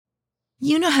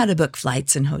You know how to book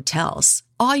flights and hotels.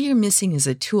 All you're missing is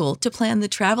a tool to plan the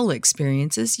travel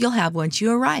experiences you'll have once you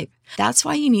arrive. That's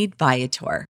why you need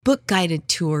Viator. Book guided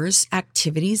tours,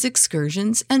 activities,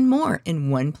 excursions, and more in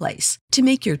one place to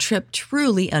make your trip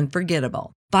truly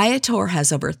unforgettable. Viator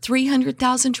has over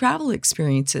 300,000 travel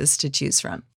experiences to choose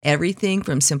from. Everything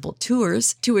from simple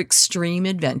tours to extreme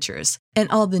adventures and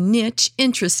all the niche,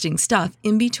 interesting stuff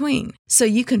in between. So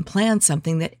you can plan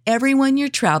something that everyone you're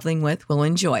traveling with will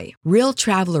enjoy. Real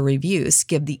traveler reviews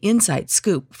give the inside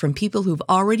scoop from people who've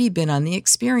already been on the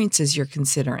experiences you're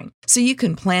considering. So you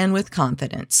can plan with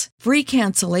confidence. Free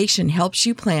cancellation helps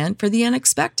you plan for the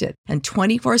unexpected. And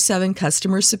 24/7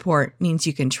 customer support means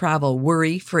you can travel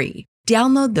worry-free.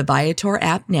 Download the Viator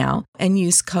app now and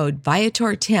use code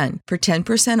Viator10 for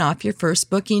 10% off your first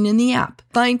booking in the app.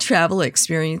 Find travel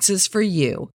experiences for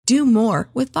you. Do more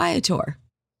with Viator.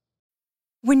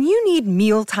 When you need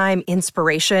mealtime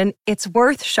inspiration, it's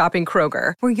worth shopping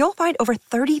Kroger, where you'll find over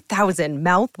 30,000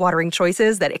 mouth-watering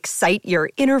choices that excite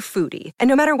your inner foodie. And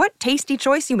no matter what tasty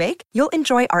choice you make, you'll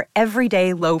enjoy our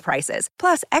everyday low prices,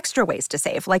 plus extra ways to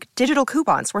save, like digital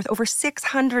coupons worth over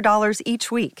 $600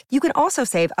 each week. You can also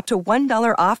save up to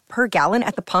 $1 off per gallon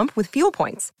at the pump with fuel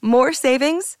points. More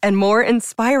savings and more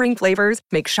inspiring flavors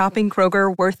make shopping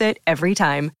Kroger worth it every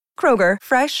time. Kroger,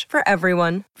 fresh for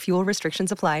everyone. Fuel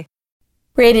restrictions apply.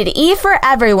 Rated E for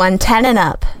everyone, 10 and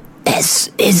up. This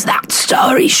is That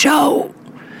Story Show.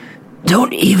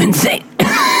 Don't even think...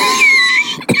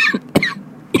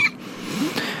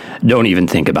 Don't even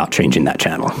think about changing that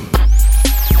channel.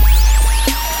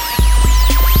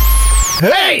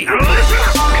 Hey!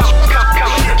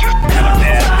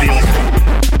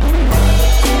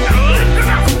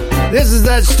 This is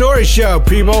That Story Show,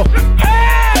 people.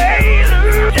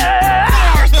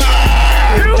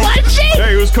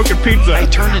 Hey, he was cooking pizza. I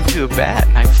turned into a bat.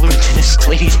 I flew into this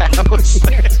lady's house.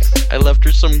 I left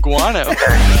her some guano.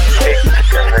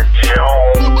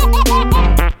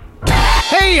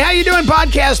 Hey, how you doing,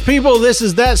 podcast people? This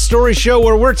is That Story Show,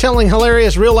 where we're telling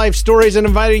hilarious real-life stories and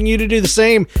inviting you to do the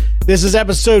same. This is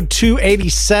episode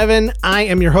 287. I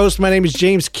am your host. My name is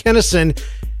James Kennison.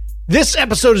 This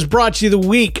episode is brought to you the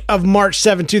week of March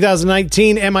 7,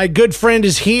 2019, and my good friend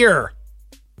is here.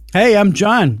 Hey, I'm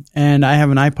John, and I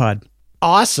have an iPod.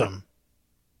 Awesome.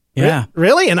 Yeah.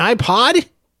 Really? An iPod?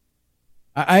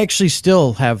 I actually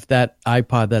still have that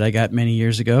iPod that I got many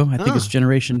years ago. I think it's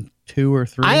generation 2 or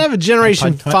 3. I have a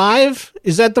generation 5.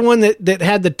 Is that the one that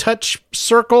had the touch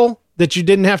circle that you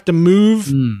didn't have to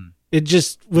move? It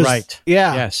just was. Right.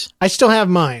 Yeah. Yes. I still have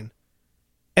mine.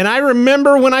 And I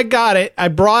remember when I got it, I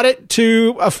brought it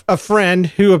to a friend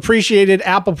who appreciated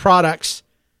Apple products.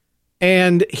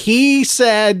 And he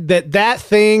said that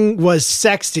thing was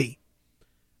sexy.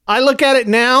 I look at it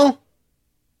now,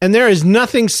 and there is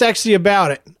nothing sexy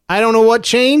about it. I don't know what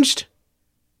changed.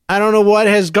 I don't know what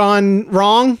has gone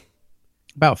wrong.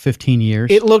 About 15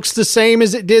 years. It looks the same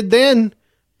as it did then,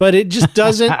 but it just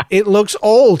doesn't. It looks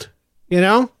old, you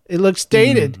know? It looks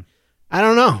dated. I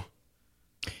don't know.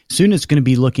 Soon it's going to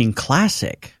be looking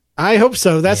classic. I hope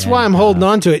so. That's why I'm holding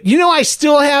on to it. You know, I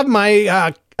still have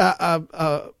my,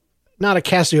 not a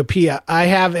Cassiopeia. I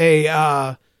have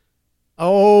a,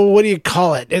 what do you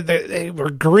call it? They were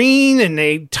green and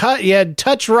you had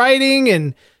touch writing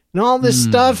and all this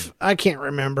stuff. I can't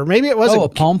remember. Maybe it was a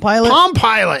Palm Pilot? Palm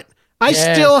Pilot. I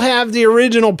still have the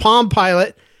original Palm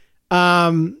Pilot.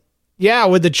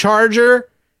 With the charger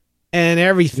and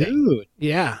everything. Dude,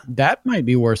 yeah. That might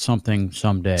be worth something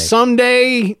someday.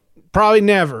 Someday, probably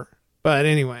never. But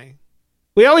anyway,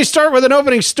 we always start with an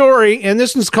opening story, and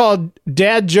this one's called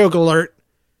Dad Joke Alert.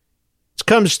 It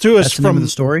comes to us That's the from name of the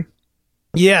story?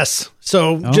 Yes.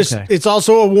 So it's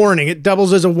also a warning. It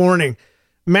doubles as a warning.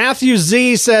 Matthew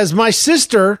Z says, my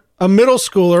sister, a middle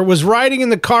schooler, was riding in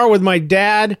the car with my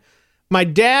dad. My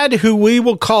dad, who we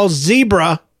will call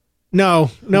Zebra. No,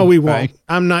 we won't.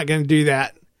 I'm not going to do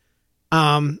that.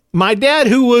 My dad,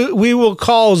 who we will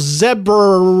call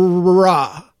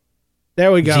Zebra.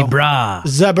 There we go.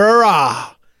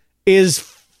 Zebra is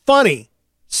funny.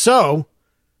 So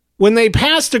when they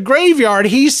passed a graveyard,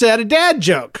 he said a dad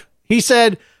joke. He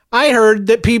said, I heard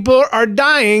that people are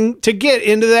dying to get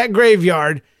into that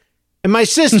graveyard. And my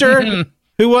sister,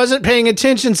 who wasn't paying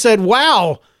attention, said,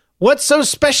 wow, what's so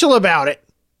special about it?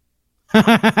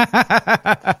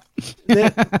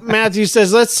 Matthew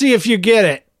says, let's see if you get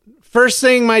it. First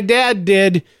thing my dad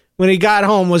did when he got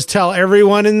home was tell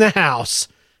everyone in the house,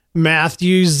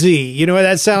 Matthew Z. You know what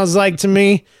that sounds like to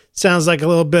me? Sounds like a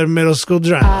little bit of middle school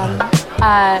drama.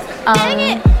 Dang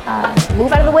it!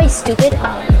 Move out of the way, stupid.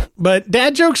 But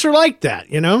dad jokes are like that,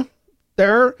 you know? They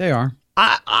are.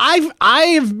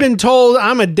 I've been told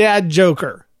I'm a dad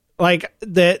joker, like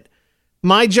that.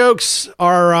 My jokes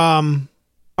are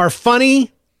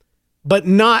funny, but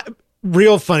not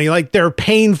real funny. Like they're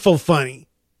painful funny.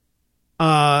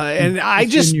 And I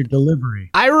just, in your delivery.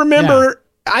 I remember,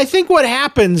 I think what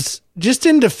happens just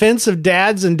in defense of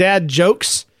dads and dad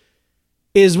jokes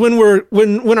is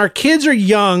when our kids are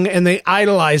young and they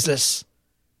idolize us,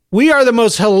 we are the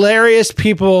most hilarious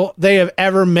people they have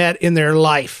ever met in their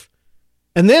life.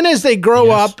 And then as they grow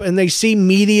up and they see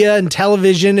media and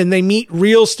television and they meet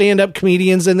real stand-up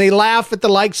comedians and they laugh at the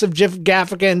likes of Jeff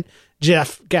Gaffigan,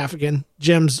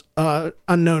 Jim's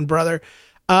unknown brother,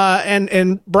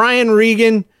 and Brian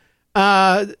Regan,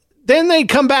 then they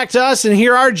come back to us and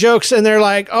hear our jokes and they're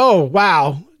like, oh,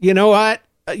 wow, you know what?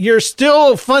 You're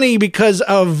still funny because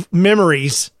of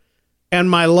memories and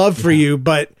my love for you,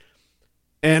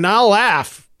 and I'll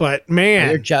laugh. But man,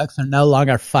 your jokes are no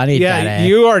longer funny. Yeah, Daddy.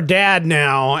 you are dad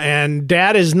now, and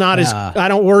dad is not as, I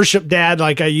don't worship dad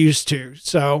like I used to.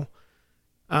 So,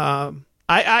 my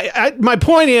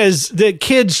point is that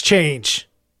kids change,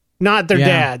 not their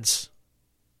dads.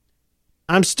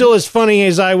 I'm still as funny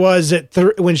as I was at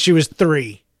when she was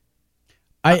 3.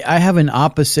 I have an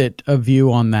opposite of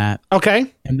view on that.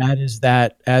 Okay, and that is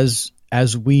that as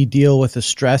we deal with the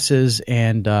stresses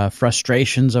and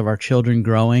frustrations of our children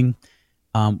growing,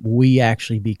 we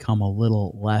actually become a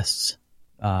little less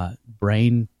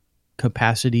brain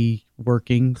capacity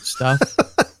working stuff.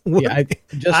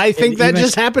 I think that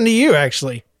just happened to you,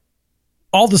 actually.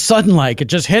 All of a sudden, like, it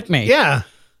just hit me. Yeah.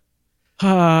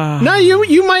 No,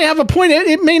 you might have a point.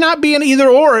 It may not be an either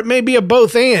or. It may be a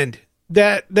both and.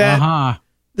 That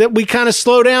we kind of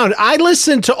slow down. I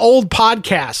listen to old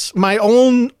podcasts, my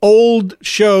own old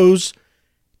shows,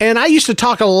 and I used to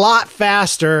talk a lot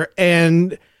faster,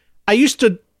 and I used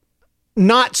to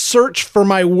not search for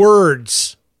my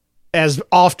words as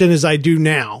often as I do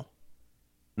now.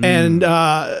 And,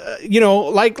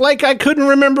 like I couldn't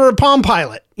remember a Palm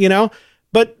Pilot,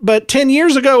 but 10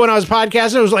 years ago when I was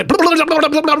podcasting, it was like,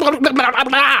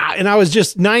 and I was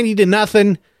just 90 to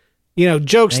nothing,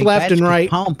 jokes left and right.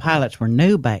 Palm Pilots were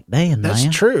new back then. That's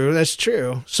true. That's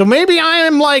true. So maybe I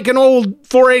am like an old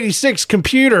 486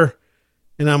 computer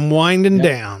and I'm winding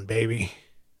down, baby.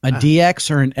 A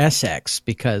DX or an SX,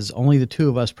 because only the two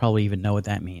of us probably even know what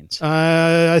that means.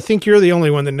 I think you're the only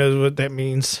one that knows what that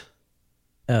means.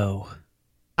 Oh.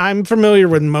 I'm familiar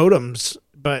with modems,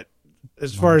 but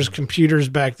as far as computers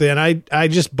back then, I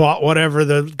just bought whatever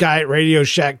the guy at Radio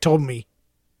Shack told me.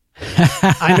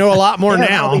 I know a lot more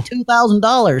now.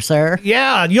 $2,000, sir.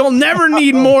 Yeah, you'll never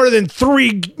need more than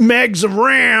 3 megs of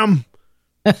RAM.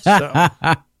 So.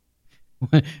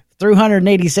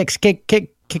 386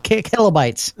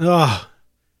 kilobytes. Oh.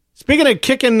 Speaking of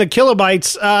kicking the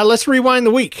kilobytes, let's rewind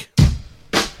the week.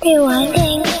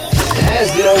 Rewinding.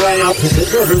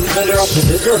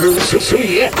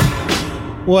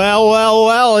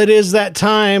 Well, it is that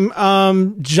time.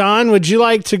 John, would you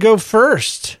like to go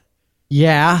first?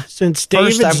 Yeah. Since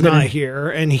David's not here,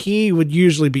 and he would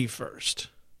usually be first.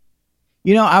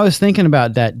 I was thinking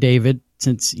about that, David,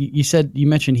 since you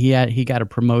mentioned he got a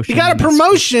promotion. He got a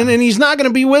promotion, and he's not going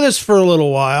to be with us for a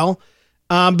little while.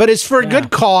 But it's for a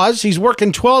good cause. He's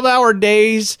working 12-hour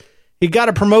days. He got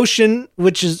a promotion,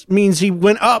 which means he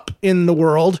went up in the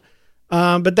world.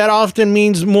 But that often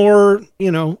means more,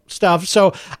 stuff.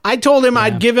 So I told him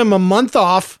I'd give him a month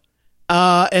off,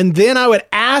 and then I would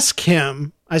ask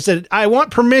him. I said, I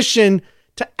want permission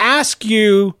to ask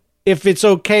you if it's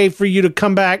okay for you to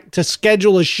come back to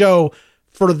schedule a show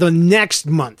for the next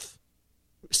month.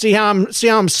 See how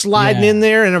I'm sliding in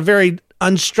there in a very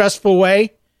unstressful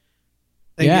way.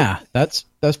 That's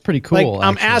pretty cool. Like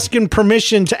I'm asking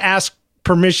permission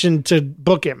to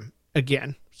book him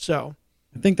again. So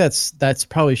I think that's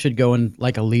probably should go in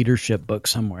like a leadership book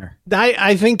somewhere.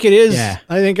 I think it is. Yeah.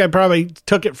 I think I probably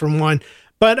took it from one,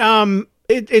 but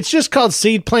it's just called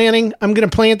seed planting. I'm going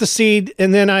to plant the seed,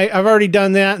 and then I've already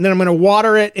done that, and then I'm going to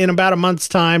water it in about a month's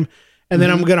time, and then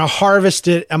I'm going to harvest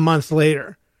it a month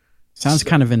later. Sounds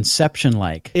kind of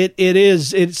Inception-like. It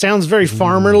is. It sounds very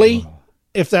farmerly,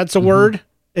 if that's a word.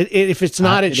 If it's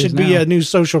not, it should be a new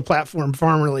social platform,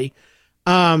 Farmerly.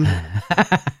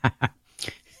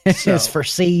 It's for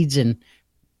seeds and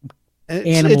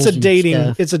animals.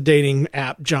 It's a dating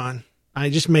app, John. I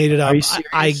just made it up. Are you serious?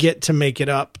 I get to make it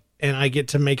up, and I get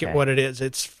to make it what it is.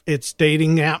 It's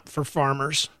dating app for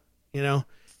farmers,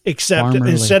 except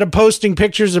Farmerly. Instead of posting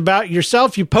pictures about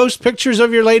yourself, you post pictures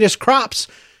of your latest crops.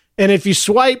 And if you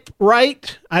swipe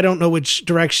right, I don't know which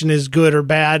direction is good or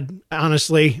bad,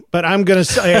 honestly, but I'm going to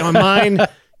say on mine,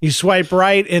 you swipe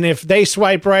right. And if they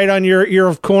swipe right on your ear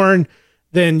of corn,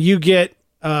 then you get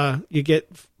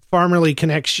Farmerly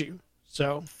connects you.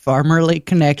 So Farmerly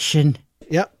connection.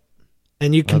 Yep.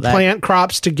 And you can plant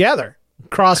crops together,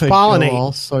 cross-pollinate.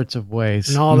 All sorts of ways.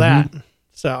 And all that.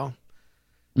 So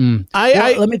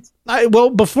well,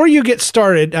 before you get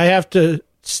started, I have to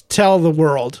tell the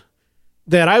world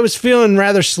that I was feeling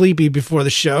rather sleepy before the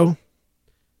show,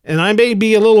 and I may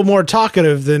be a little more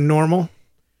talkative than normal,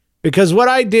 because what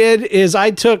I did is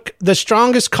I took the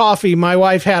strongest coffee my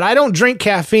wife had. I don't drink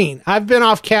caffeine. I've been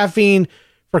off caffeine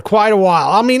for quite a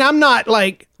while. I mean, I'm not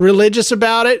like religious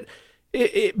about it,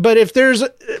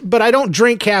 but I don't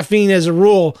drink caffeine as a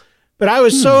rule. But I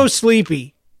was so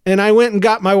sleepy, and I went and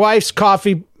got my wife's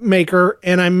coffee maker,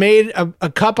 and I made a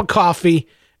cup of coffee,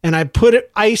 and I put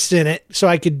ice in it so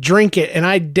I could drink it, and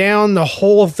I downed the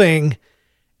whole thing.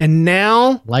 And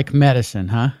now, like medicine,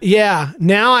 huh? Yeah.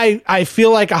 Now I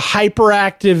feel like a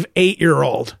hyperactive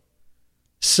 8-year-old.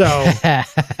 So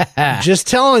just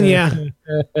telling you,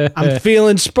 I'm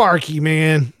feeling sparky,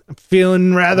 man. I'm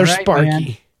feeling rather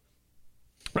sparky.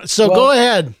 Man. So go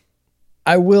ahead.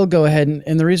 I will go ahead.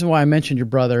 And the reason why I mentioned your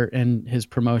brother and his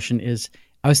promotion is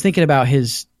I was thinking about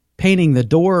his painting the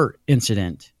door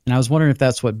incident. And I was wondering if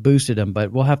that's what boosted him,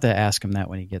 but we'll have to ask him that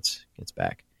when he gets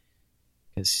back.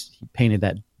 Because he painted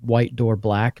that white door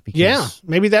black. Because,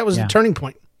 maybe that was the turning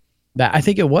point. That I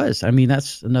think it was. I mean,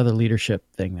 that's another leadership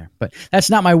thing there. But that's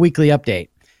not my weekly update.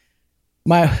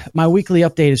 My weekly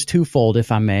update is twofold,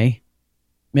 if I may.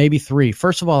 Maybe three.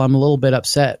 First of all, I'm a little bit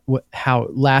upset with how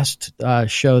last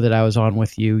show that I was on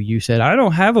with you said, I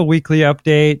don't have a weekly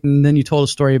update. And then you told a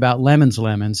story about lemons.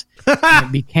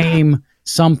 It became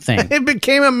something. It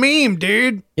became a meme,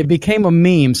 dude. It became a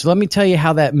meme. So let me tell you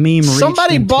how that meme reached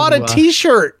Somebody bought a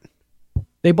t-shirt.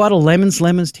 They bought a lemons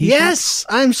t-shirt? Yes,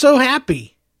 I'm so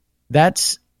happy.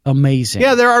 That's amazing.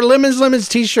 Yeah, there are lemons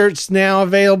t-shirts now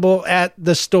available at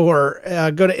the store.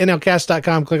 Go to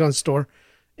nlcast.com, click on store.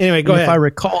 Anyway, go ahead. If I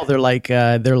recall, they're like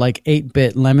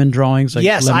 8-bit lemon drawings. Like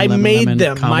yes, I made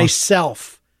them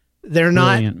myself. They're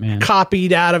not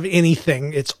copied out of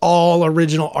anything. It's all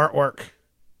original artwork.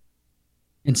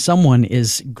 And someone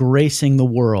is gracing the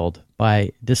world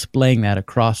by displaying that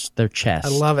across their chest. I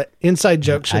love it. Inside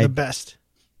jokes are the best.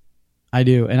 I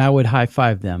do, and I would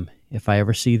high-five them. If I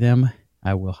ever see them,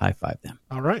 I will high-five them.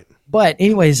 All right. But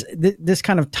anyways, this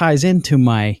kind of ties into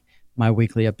my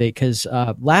weekly update, because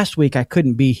last week I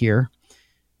couldn't be here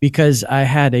because I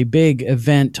had a big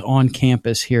event on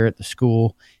campus here at the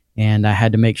school, and I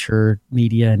had to make sure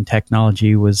media and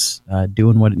technology was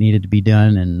doing what it needed to be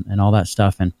done and all that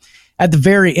stuff. And at the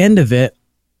very end of it,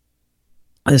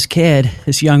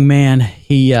 this young man,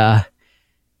 we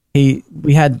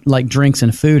had like drinks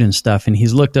and food and stuff, and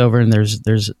he's looked over and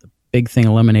there's a big thing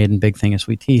of lemonade and big thing of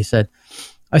sweet tea. He said,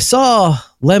 I saw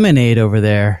lemonade over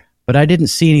there, but I didn't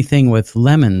see anything with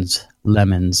lemons.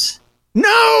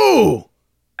 No!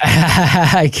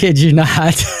 I kid you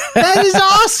not. That is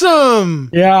awesome.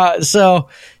 Yeah, so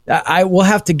I will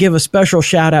have to give a special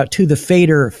shout out to the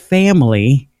Fader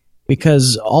family,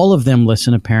 because all of them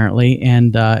listen apparently,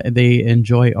 and they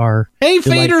enjoy our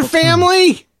Fader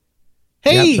family.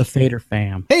 Hey, the Fader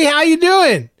fam. Hey, how you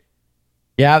doing?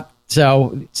 Yeah,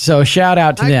 so shout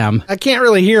out to them. I can't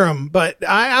really hear them, but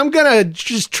I'm gonna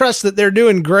just trust that they're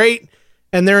doing great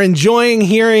and they're enjoying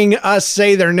hearing us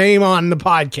say their name on the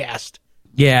podcast.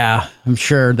 Yeah, I'm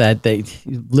sure that they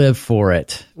live for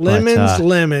it.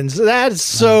 Lemons. That's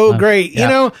so great. Yeah. You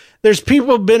know, there's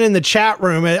people been in the chat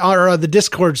room or the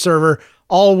Discord server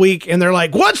all week, and they're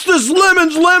like, what's this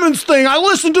lemons thing? I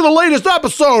listened to the latest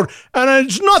episode, and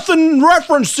it's nothing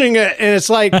referencing it. And it's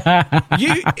like,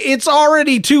 it's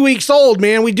already 2 weeks old,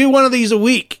 man. We do one of these a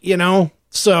week, you know?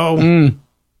 So,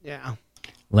 yeah.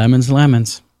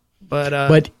 Lemons.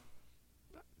 But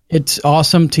it's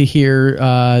awesome to hear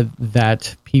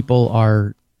that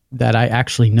people that I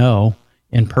actually know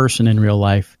in person in real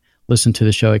life listen to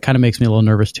the show. It kind of makes me a little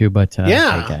nervous too, but hey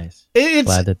guys,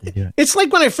 glad that they do it. It's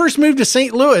like when I first moved to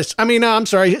St.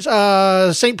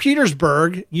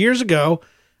 Petersburg years ago.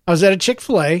 I was at a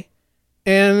Chick-fil-A,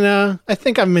 and I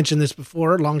think I've mentioned this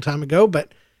before a long time ago,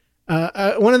 but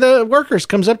one of the workers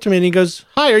comes up to me and he goes,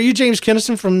 hi, are you James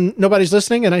Kinnison from Nobody's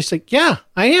Listening? And I say, yeah,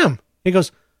 I am. He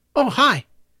goes, oh, hi.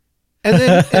 And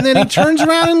then he turns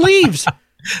around and leaves.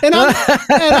 And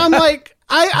I'm like,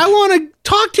 I want to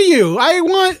talk to you. I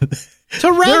want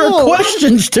to revel. There are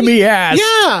questions to be asked.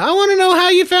 Yeah, I want to know how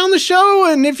you found the show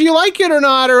and if you like it or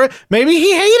not, or maybe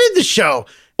he hated the show.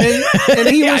 And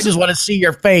he I just want to see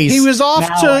your face. He was off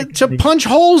to punch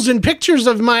holes in pictures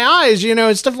of my eyes, you know,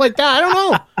 and stuff like that.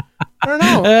 I don't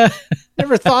know.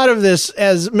 Never thought of this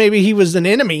as maybe he was an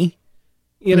enemy,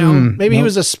 you know, maybe he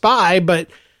was a spy, but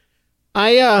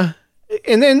and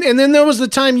then there was the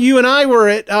time you and I were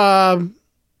at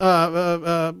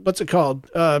what's it called?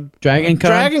 Dragon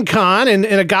Con. Dragon Con, and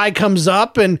a guy comes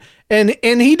up and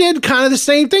he did kind of the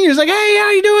same thing. He was like, "Hey,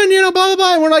 how you doing?" You know, blah blah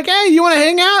blah. And we're like, "Hey, you want to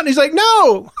hang out?" And he's like,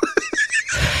 "No."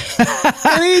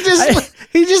 And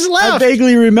he just left. I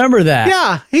vaguely remember that.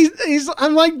 Yeah,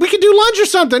 I'm like, "We could do lunch or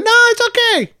something." No, it's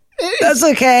okay. That's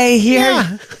okay. Here.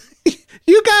 Yeah.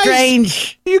 You guys,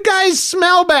 strange. You guys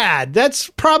smell bad. That's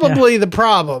probably the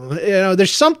problem. You know,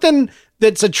 there's something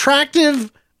that's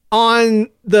attractive on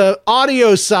the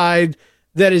audio side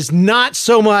that is not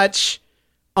so much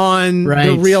on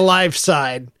the real life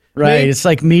side. Right. It's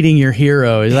like meeting your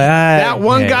hero. He's like, that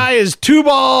one guy is too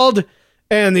bald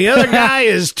and the other guy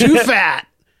is too fat.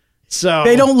 So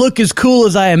they don't look as cool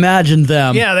as I imagined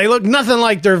them. Yeah, they look nothing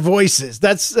like their voices.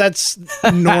 That's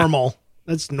normal.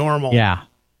 That's normal. Yeah.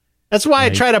 That's why I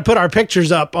try to put our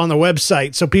pictures up on the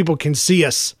website so people can see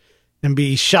us and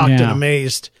be shocked and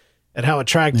amazed at how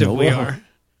attractive we are.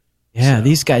 Yeah, so.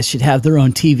 These guys should have their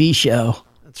own TV show.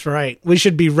 That's right. We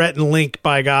should be Rhett and Link,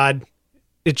 by God.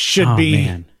 It should be.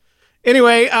 Man.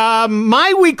 Anyway,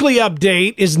 my weekly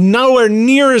update is nowhere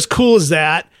near as cool as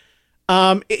that.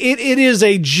 It is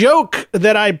a joke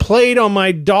that I played on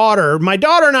my daughter. My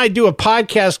daughter and I do a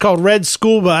podcast called Red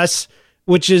School Bus,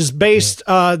 which is based,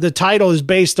 the title is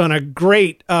based on a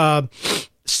great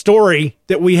story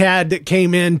that we had that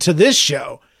came into this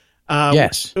show.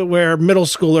 Yes. Where a middle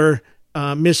schooler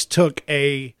mistook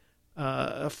a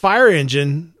fire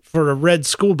engine for a red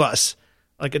school bus.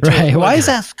 Like a right. Why is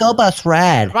that school bus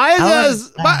red? Why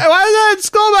is that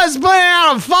school bus putting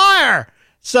out on fire?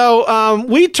 So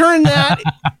we turned that.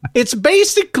 It's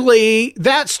basically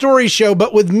that story show,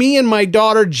 but with me and my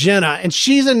daughter Jenna, and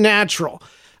she's a natural.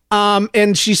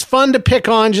 And she's fun to pick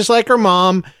on, just like her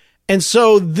mom. And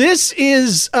so this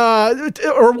is,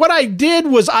 or what I did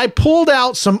was I pulled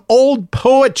out some old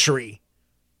poetry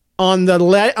on the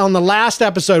last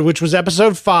episode, which was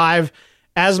episode 5,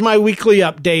 as my weekly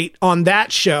update on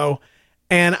that show,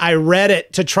 and I read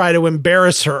it to try to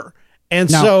embarrass her.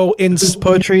 And now, so, whose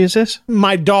poetry is this?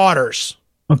 My daughter's.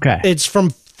 Okay, it's from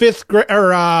 5th grade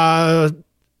or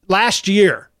last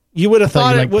year. You would have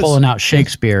thought it was pulling out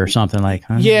Shakespeare or something like.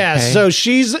 Huh? Yeah, okay. So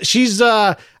she's.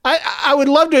 I would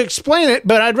love to explain it,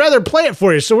 but I'd rather play it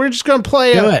for you. So we're just going to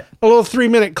play a little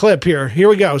 3-minute clip here. Here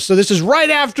we go. So this is right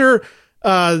after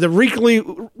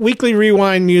the weekly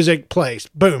rewind music plays.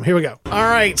 Boom. Here we go. All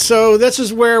right. So this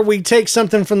is where we take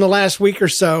something from the last week or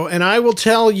so, and I will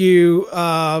tell you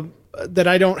that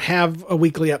I don't have a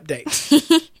weekly update. Are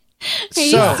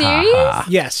you serious?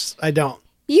 Yes, I don't.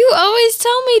 You always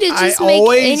tell me to just make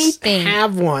anything. I always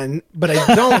have one, but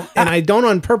I don't, and I don't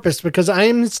on purpose because I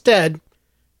am instead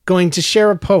going to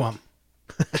share a poem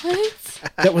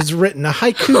that was written, a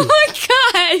haiku. Oh my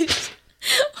gosh!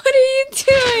 What are you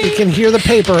doing? You can hear the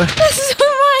paper. What is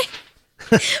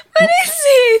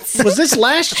it? Was this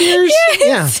last year's?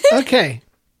 Yes. Yeah. Okay.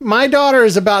 My daughter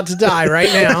is about to die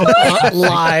right now,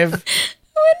 live.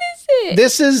 What is it?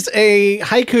 This is a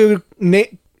haiku.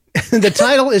 The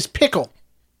title is Pickle.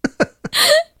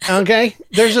 Okay,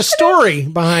 there's a story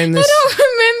behind this. I don't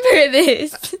remember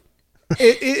this.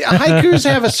 Haikus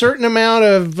have a certain amount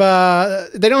of.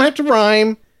 They don't have to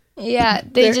rhyme. Yeah,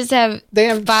 they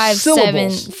have 5,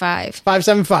 syllables. 7, 5. 5,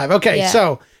 7, 5. Okay, yeah.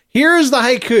 So here's the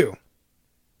haiku.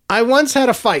 I once had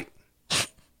a fight,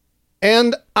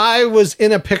 and I was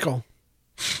in a pickle.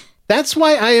 That's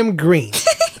why I am green.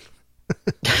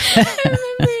 I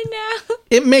remember now.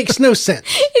 It makes no sense.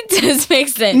 It does make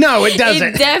sense. No, it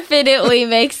doesn't. It definitely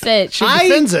makes sense. She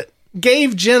defends it.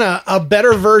 Gave Jenna a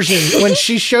better version when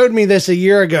she showed me this a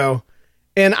year ago.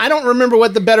 And I don't remember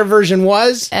what the better version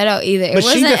was. I don't either. But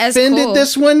she defended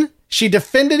this one. She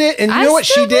defended it. And you know what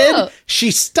she did?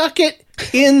 She stuck it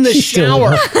in the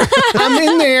shower. I'm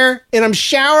in there and I'm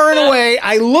showering away.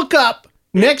 I look up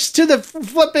next to the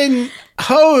flipping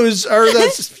hose or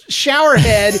the shower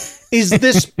head is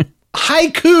this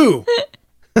haiku.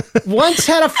 Once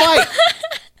had a fight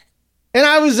and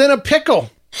I was in a pickle.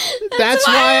 That's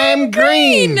why I'm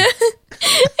green.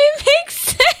 It makes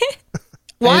sense.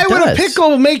 Why would a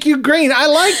pickle make you green? I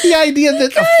like the idea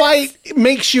that a fight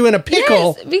makes you in a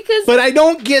pickle, yes, but I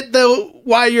don't get the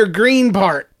why you're green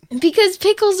part. Because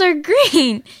pickles are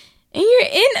green and you're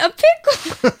in a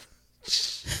pickle.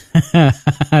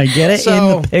 I get it, in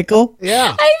the pickle?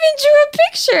 Yeah. I even drew a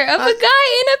picture of a guy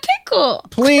in a pickle.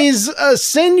 Please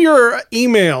send your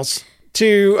emails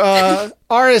to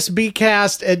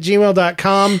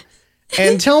rsbcast@gmail.com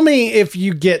And tell me if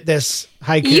you get this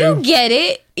haiku. You get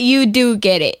it. You do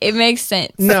get it. It makes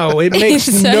sense. No, it makes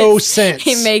no sense.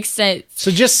 It makes sense.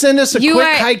 So just send us a quick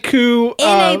haiku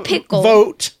in a pickle.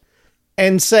 Vote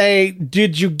and say,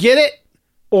 did you get it?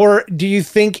 Or do you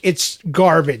think it's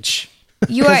garbage?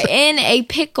 You are in a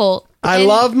pickle. I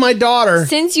love my daughter.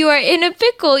 Since you are in a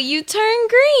pickle, you turn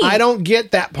green. I don't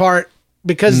get that part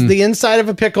because the inside of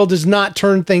a pickle does not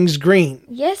turn things green.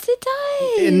 Yes, it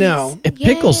does. No. It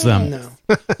pickles them. No.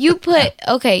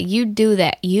 You do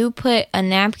that. You put a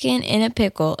napkin in a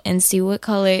pickle and see what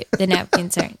color the napkin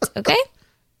turns, okay?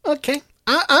 Okay.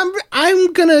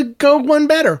 I'm going to go one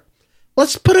better.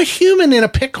 Let's put a human in a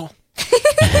pickle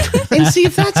and see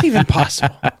if that's even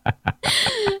possible.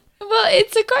 Well,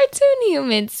 it's a cartoon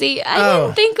human. See, I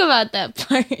didn't think about that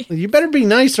part. You better be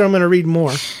nice or I'm going to read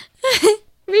more.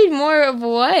 Read more of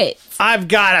what? I've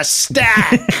got a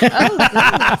stack. Oh,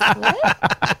 goodness.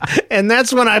 What? And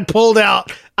that's when I pulled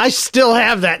out. I still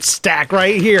have that stack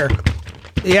right here.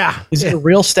 Yeah. Is it a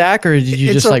real stack or did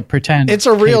you just pretend? It's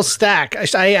a real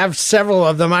stack. I have several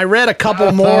of them. I read a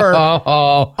couple more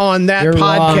on that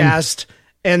podcast. Wrong.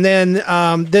 And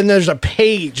then there's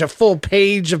a full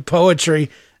page of poetry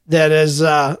that is,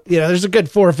 there's a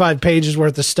good 4 or 5 pages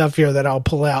worth of stuff here that I'll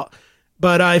pull out.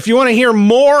 But if you want to hear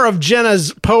more of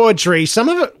Jenna's poetry, some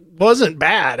of it wasn't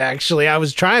bad, actually. I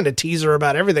was trying to tease her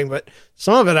about everything, but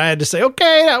some of it I had to say,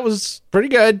 okay, that was pretty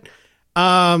good.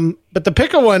 But the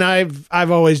pickle one, I've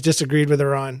always disagreed with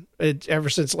her on it ever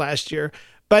since last year.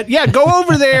 But yeah, go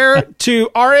over there to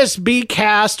RSB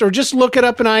Cast or just look it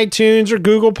up in iTunes or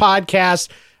Google Podcasts.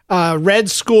 Red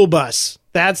School Bus.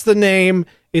 That's the name.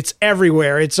 It's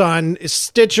everywhere. It's on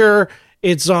Stitcher.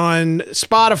 It's on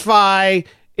Spotify.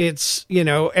 It's,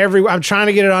 everywhere. I'm trying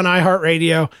to get it on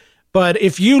iHeartRadio. But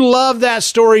if you love that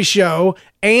story show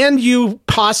and you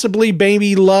possibly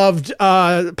maybe loved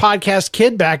Podcast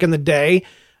Kid back in the day,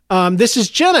 this is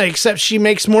Jenna, except she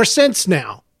makes more sense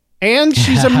now. And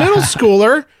she's a middle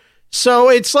schooler. So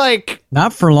it's like...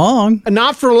 Not for long,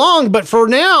 but for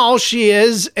now she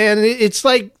is. And it's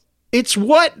like, it's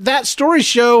what that story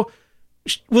show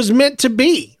was meant to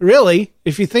be, really,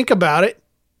 if you think about it,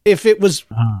 if it was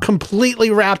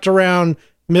completely wrapped around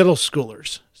middle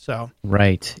schoolers. So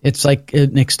right. It's like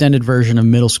an extended version of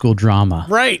middle school drama.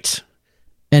 Right.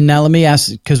 And now let me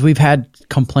ask, because we've had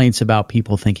complaints about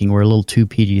people thinking we're a little too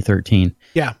PG-13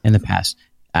 in the past.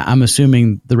 I'm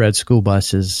assuming the Red School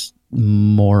Bus is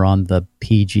more on the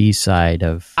PG side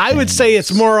of things. I would say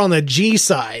it's more on the G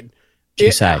side.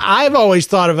 I've always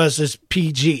thought of us as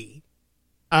PG.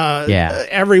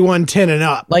 Everyone 10 and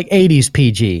up. Like 80s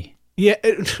PG. Yeah.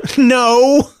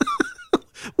 No.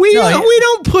 We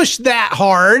don't push that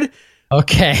hard.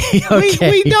 Okay.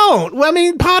 We don't. I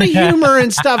mean, potty humor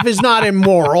and stuff is not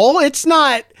immoral. It's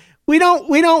not. We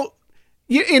don't.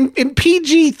 In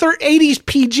PG, 80s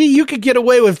PG, you could get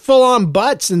away with full on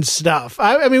butts and stuff.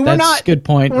 I mean, we're not. Good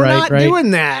point. We're not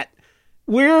doing that.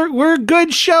 We're a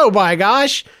good show, by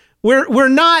gosh. We're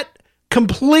not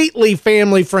completely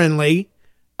family friendly.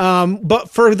 But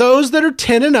for those that are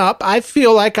 10 and up, I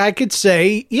feel like I could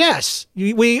say, yes,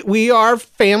 we are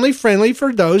family friendly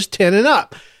for those 10 and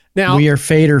up. Now we are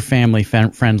Fader family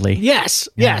friendly. Yes.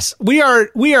 Yes. We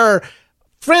are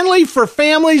friendly for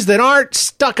families that aren't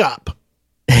stuck up,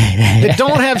 that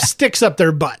don't have sticks up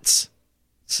their butts.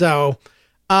 So,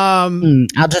 I'll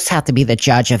just have to be the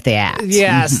judge of that.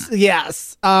 Yes.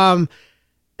 Yes. But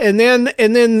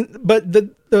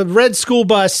the Red School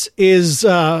Bus is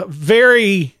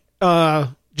very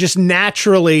just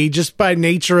naturally, just by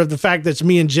nature of the fact that it's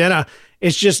me and Jenna,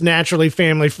 it's just naturally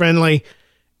family friendly.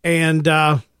 And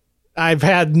I've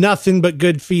had nothing but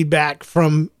good feedback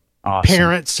from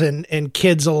parents and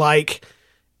kids alike.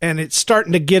 And it's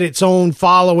starting to get its own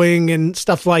following and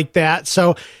stuff like that.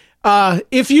 So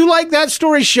if you like that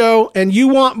story show and you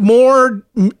want more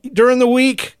during the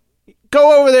week,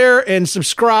 go over there and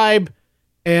subscribe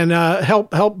and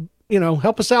help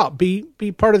us out. Be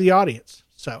part of the audience.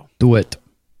 So do it.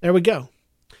 There we go.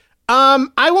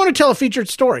 I want to tell a featured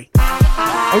story.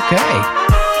 Okay.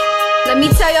 Let me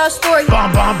tell y'all a story.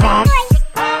 Bum, bum, bum.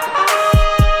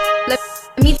 Let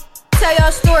me tell y'all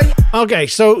a story. Okay,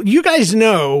 so you guys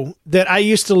know that I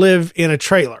used to live in a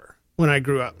trailer when I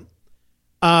grew up.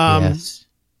 Yes.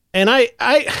 And I'm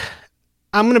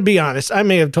going to be honest. I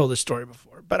may have told this story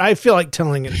before, but I feel like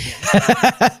telling it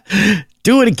again.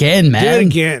 Do it again, man. Do it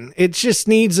again. It just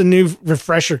needs a new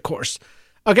refresher course.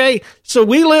 Okay, so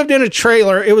we lived in a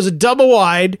trailer. It was a double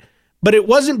wide, but it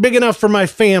wasn't big enough for my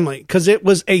family because it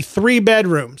was a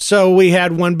 3-bedroom. So we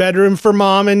had 1 bedroom for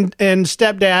mom and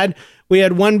stepdad. We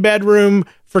had 1 bedroom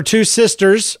for two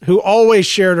sisters who always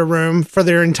shared a room for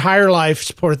their entire lives,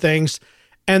 poor things.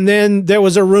 And then there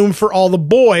was a room for all the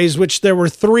boys, which there were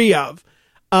 3 of.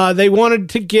 They wanted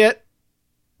to get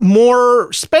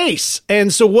more space.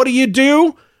 And so what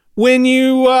do when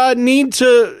you need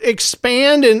to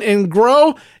expand and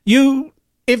grow?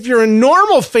 If you're a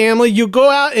normal family, you go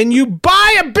out and you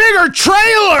buy a bigger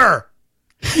trailer.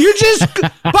 You just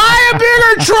buy a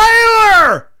bigger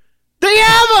trailer. They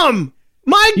have them.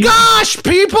 My gosh,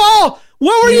 people.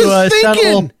 What were you thinking? Sound a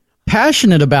little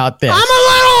passionate about this. I'm a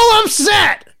little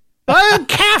upset.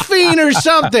 Caffeine or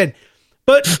something.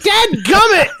 But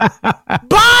dadgummit,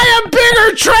 buy a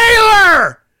bigger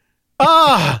trailer.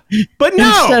 But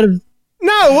no.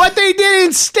 No, what they did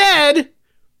instead,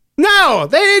 no,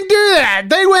 they didn't do that.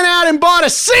 They went out and bought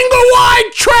a single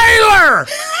wide trailer.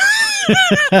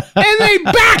 And they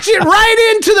backed it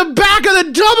right into the back of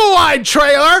the double wide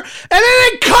trailer, and then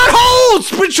they cut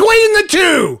holes between the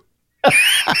two.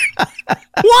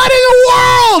 What in the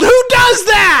world? Who does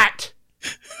that?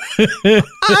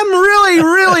 I'm really,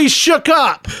 really shook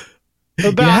up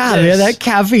about this. Yeah, that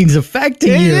caffeine's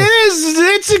affecting you. It is.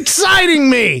 It's exciting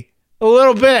me a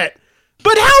little bit.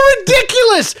 But how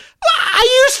ridiculous.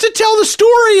 I used to tell the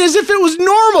story as if it was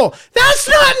normal. That's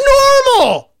not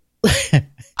normal.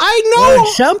 I know. Well,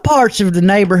 in some parts of the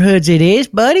neighborhoods it is,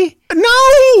 buddy.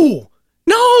 No,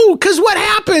 because what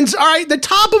happens, all right, the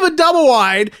top of a double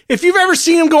wide, if you've ever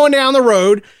seen them going down the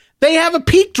road, they have a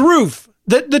peaked roof.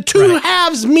 The two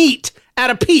halves meet at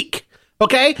a peak.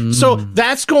 Okay, so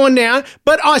that's going down.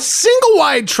 But a single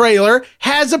wide trailer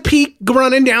has a peak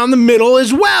running down the middle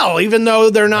as well, even though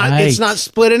it's not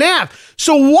split in half.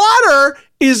 So water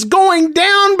is going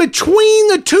down between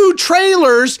the two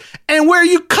trailers, and where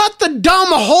you cut the dumb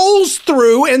holes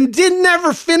through and didn't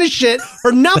ever finish it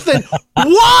or nothing,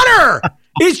 water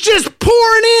is just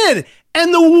pouring in.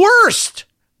 And the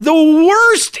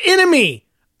worst enemy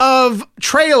of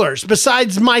trailers,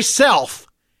 besides myself,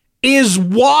 is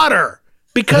water.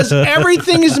 Because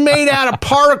everything is made out of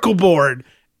particle board.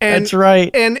 And, that's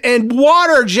right. And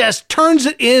water just turns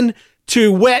it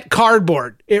into wet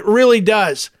cardboard. It really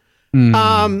does.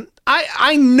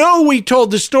 I know we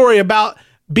told the story about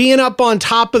being up on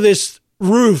top of this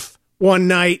roof one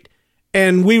night,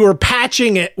 and we were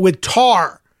patching it with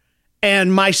tar.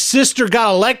 And my sister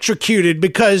got electrocuted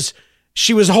because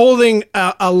she was holding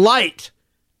a light.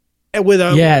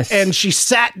 And she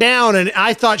sat down, and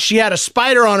I thought she had a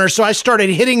spider on her, so I started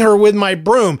hitting her with my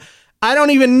broom. I don't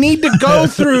even need to go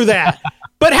through that.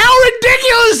 But how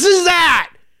ridiculous is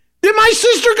that? That my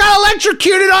sister got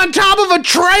electrocuted on top of a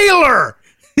trailer,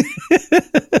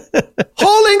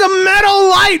 holding a metal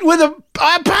light with a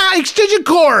extension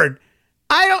cord.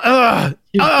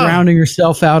 She's grounding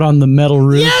herself out on the metal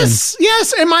roof.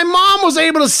 Yes, and my mom was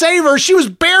able to save her. She was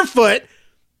barefoot.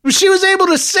 She was able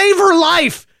to save her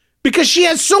life. Because she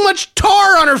had so much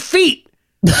tar on her feet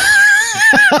that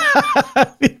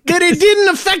it didn't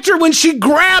affect her when she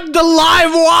grabbed the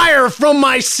live wire from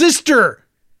my sister.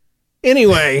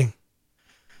 Anyway,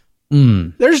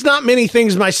 there's not many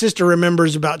things my sister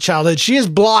remembers about childhood. She has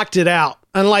blocked it out.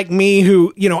 Unlike me,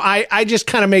 who, I just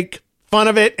kind of make fun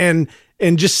of it and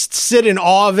just sit in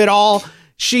awe of it all.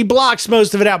 She blocks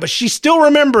most of it out, but she still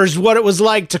remembers what it was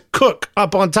like to cook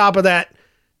up on top of that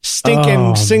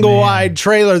stinking single wide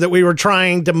trailer that we were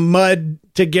trying to mud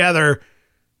together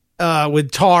with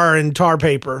tar and tar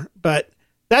paper. But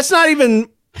that's not even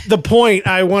the point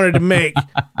I wanted to make.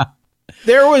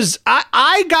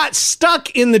 I got stuck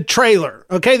in the trailer.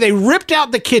 Okay. They ripped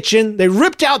out the kitchen. They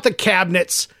ripped out the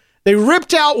cabinets. They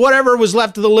ripped out whatever was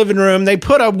left of the living room. They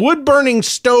put a wood burning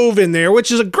stove in there,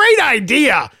 which is a great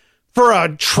idea for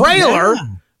a trailer. Yeah.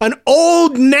 An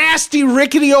old, nasty,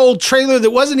 rickety old trailer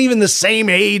that wasn't even the same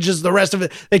age as the rest of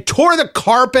it. They tore the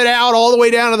carpet out all the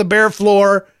way down to the bare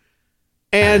floor,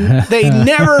 and they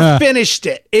never finished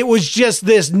it. It was just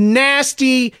this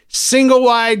nasty,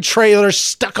 single-wide trailer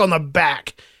stuck on the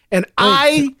back. And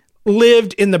I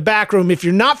lived in the back room. If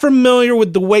you're not familiar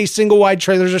with the way single-wide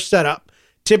trailers are set up,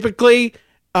 typically,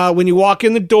 when you walk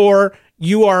in the door,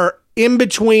 you are in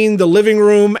between the living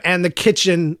room and the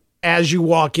kitchen as you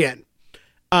walk in.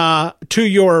 To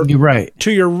your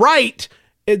right,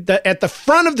 at the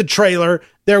front of the trailer,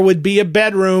 there would be a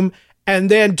bedroom.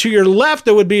 And then to your left,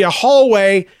 there would be a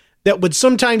hallway that would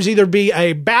sometimes either be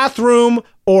a bathroom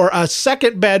or a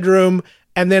second bedroom.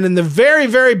 And then in the very,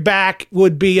 very back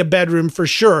would be a bedroom for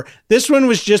sure. This one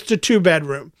was just a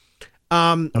 2-bedroom.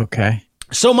 Okay.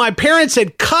 So my parents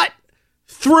had cut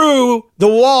through the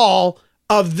wall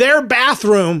of their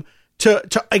bathroom to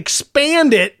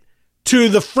expand it to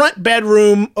the front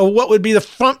bedroom, or what would be the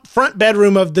front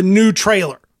bedroom of the new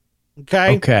trailer.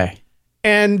 Okay.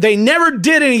 And they never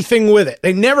did anything with it.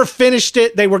 They never finished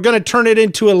it. They were going to turn it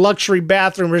into a luxury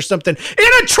bathroom or something in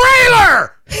a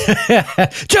trailer.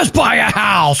 Just buy a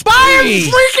house. Buy a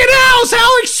freaking house.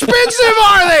 How expensive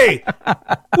are they?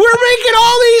 We're making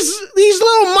all these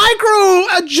little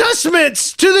micro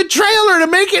adjustments to the trailer to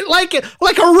make it like a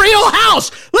real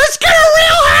house. Let's get a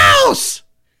real house.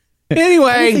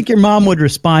 Anyway, I think your mom would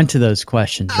respond to those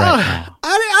questions right now.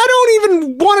 I don't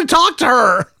even want to talk to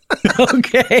her.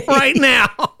 Okay. Right now.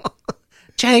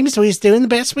 James, we was doing the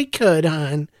best we could,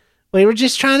 hon. We were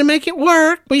just trying to make it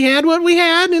work. We had what we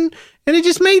had, and it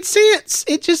just made sense.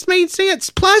 It just made sense.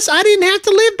 Plus, I didn't have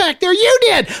to live back there. You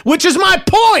did, which is my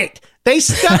point. They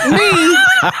stuck me.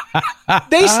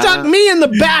 They stuck me in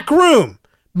the back room,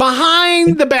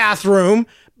 behind the bathroom,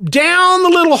 down the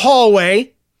little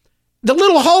hallway. The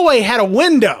little hallway had a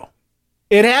window.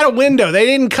 It had a window. They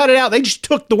didn't cut it out. They just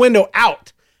took the window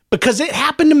out because it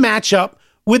happened to match up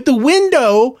with the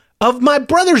window of my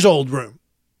brother's old room.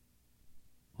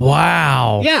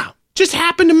 Wow. Yeah, just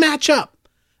happened to match up.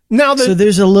 Now, so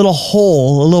there's a little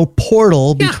hole, a little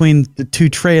portal between the two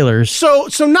trailers. So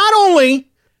not only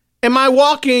am I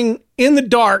walking in the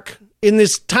dark in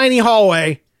this tiny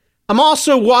hallway, I'm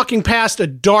also walking past a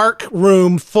dark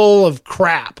room full of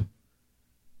crap.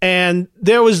 And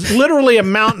there was literally a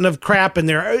mountain of crap in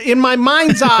there. In my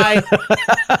mind's eye,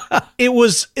 it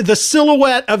was the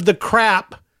silhouette of the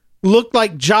crap looked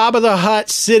like Jabba the Hutt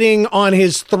sitting on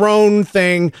his throne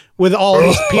thing with all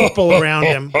these people around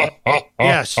him.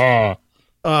 Yes.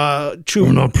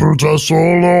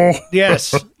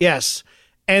 Yes.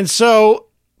 And so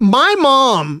my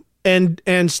mom and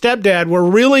stepdad were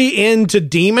really into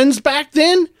demons back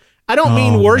then. I don't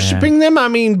mean worshiping them. I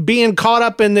mean being caught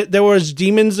up in that there was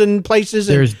demons in places.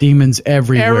 There's demons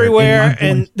everywhere.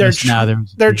 And they're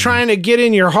trying to get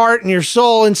in your heart and your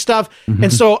soul and stuff. Mm-hmm.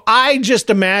 And so I just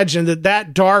imagined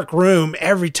that dark room,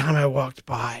 every time I walked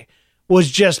by, was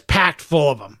just packed full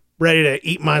of them, ready to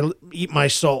eat my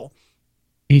soul.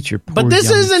 Eat your poor But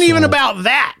this isn't soul. even about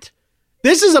that.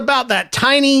 This is about that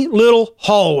tiny little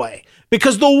hallway,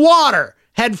 because the water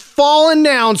had fallen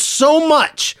down so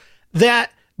much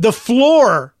that the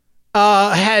floor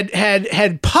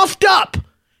had puffed up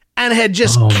and had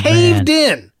just caved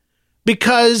in,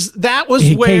 because that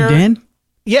was where caved in?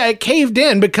 Yeah, it caved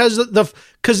in because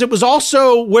it was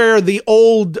also where the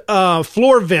old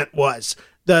floor vent was.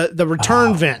 The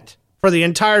return vent for the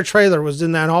entire trailer was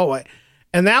in that hallway,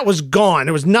 and that was gone.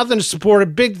 There was nothing to support a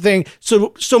big thing.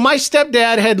 So my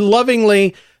stepdad had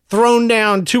lovingly thrown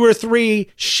down 2 or 3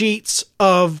 sheets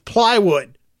of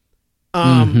plywood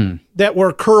that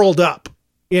were curled up,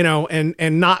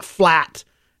 and not flat,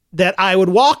 that I would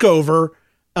walk over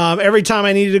every time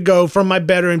I needed to go from my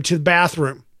bedroom to the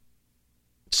bathroom.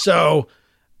 So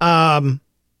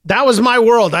that was my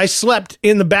world. I slept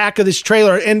in the back of this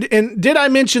trailer. And did I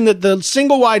mention that the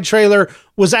single wide trailer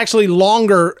was actually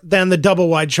longer than the double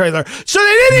wide trailer? So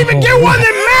they didn't even get one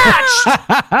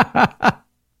that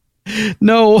matched.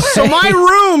 No way. So my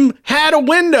room had a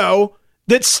window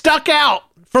that stuck out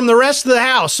from the rest of the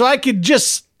house, so I could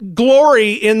just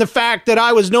glory in the fact that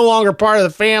I was no longer part of the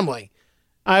family.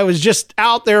 I was just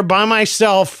out there by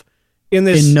myself in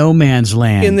no man's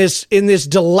land, in this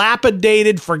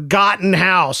dilapidated, forgotten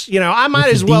house. I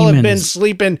might as well have been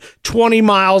sleeping 20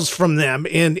 miles from them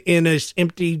in this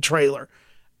empty trailer.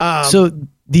 So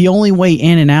the only way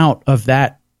in and out of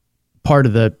that part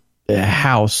of the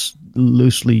house,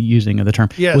 loosely using the term,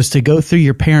 was to go through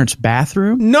your parents'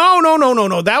 bathroom?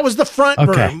 No. That was the front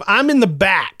room. I'm in the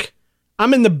back.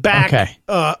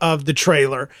 Of the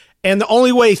trailer. And the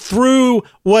only way through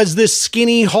was this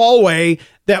skinny hallway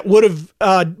that would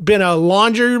have been a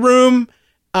laundry room.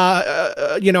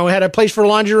 It had a place for a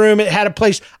laundry room. It had a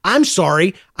place. I'm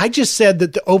sorry. I just said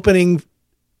that the opening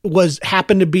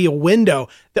happened to be a window.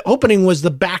 The opening was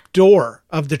the back door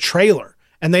of the trailer,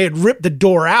 and they had ripped the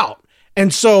door out.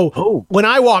 And so when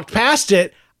I walked past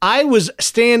it, I was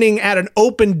standing at an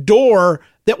open door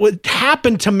that would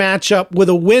happen to match up with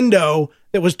a window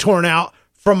that was torn out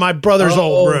from my brother's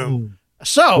old room.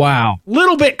 So,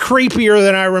 little bit creepier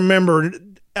than I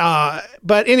remembered.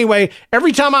 But anyway,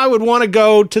 every time I would want to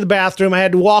go to the bathroom, I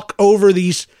had to walk over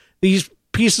these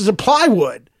pieces of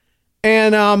plywood,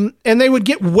 and they would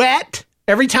get wet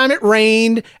every time it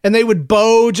rained, and they would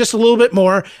bow just a little bit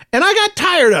more. And I got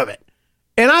tired of it.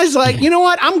 And I was like, you know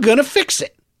what? I'm going to fix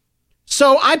it.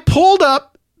 So I pulled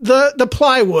up the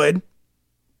plywood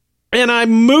and I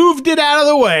moved it out of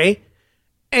the way,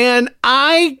 and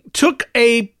I took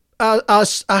a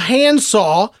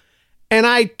handsaw and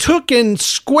I took and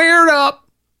squared up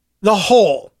the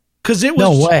hole, because it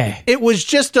was it was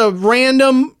just a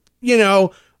random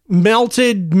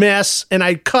melted mess, and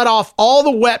I cut off all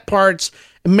the wet parts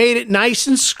and made it nice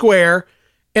and square.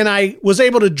 And I was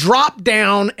able to drop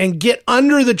down and get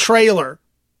under the trailer.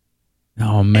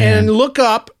 Oh, man. And look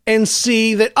up and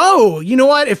see that, you know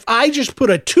what? If I just put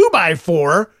a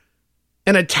 2x4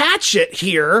 and attach it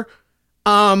here,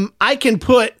 I can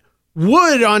put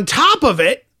wood on top of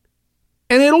it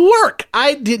and it'll work.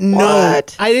 I didn't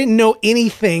know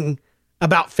anything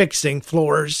about fixing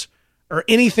floors or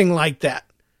anything like that.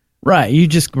 Right. You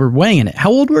just were winging it.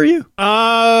 How old were you?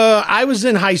 I was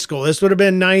in high school. This would have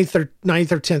been ninth or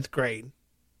 10th grade.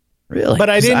 Really?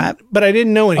 But I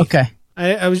didn't know anything. Okay.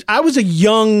 I was a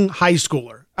young high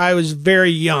schooler. I was very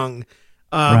young.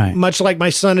 Right. Much like my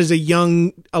son is a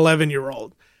young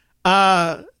 11-year-old.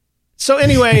 So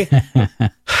anyway,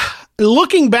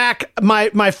 looking back,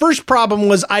 my first problem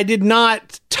was I did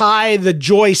not tie the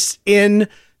joists in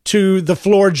to the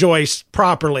floor joist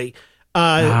properly.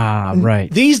 Right.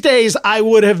 These days I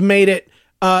would have made it,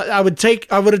 I would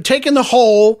have taken the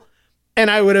hole and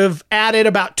I would have added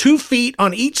about 2 feet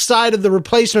on each side of the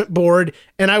replacement board,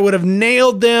 and I would have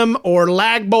nailed them or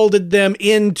lag bolted them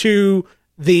into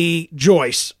the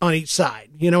joists on each side.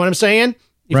 You know what I'm saying?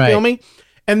 You feel me?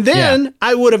 And then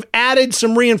I would have added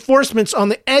some reinforcements on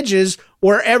the edges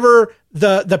wherever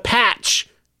the patch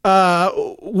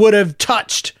would have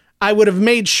touched. I would have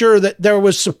made sure that there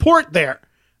was support there.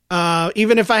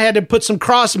 Even if I had to put some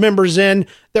cross members in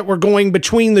that were going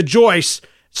between the joists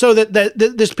so that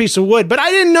this piece of wood. But I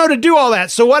didn't know to do all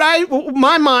that. So what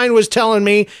my mind was telling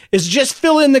me is just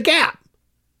fill in the gap.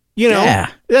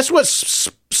 That's what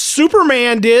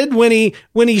Superman did when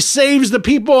he saves the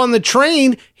people on the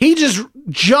train. He just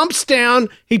jumps down.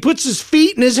 He puts his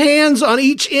feet and his hands on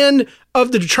each end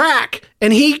of the track,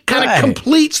 and he kind of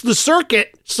completes the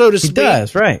circuit, so to speak. He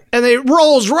does, right. And it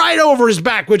rolls right over his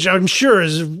back, which I'm sure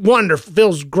is wonderful.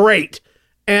 Feels great.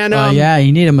 And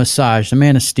you need a massage. The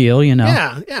Man of Steel,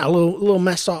 Yeah, a little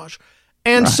massage.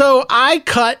 And so I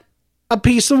cut a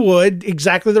piece of wood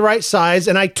exactly the right size,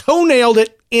 and I toenailed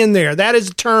it in there. That is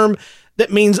a term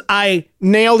that means I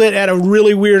nailed it at a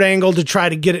really weird angle to try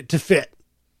to get it to fit.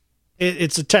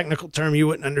 It's a technical term you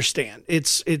wouldn't understand.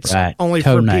 It's only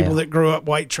toenail. For people that grew up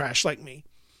white trash like me.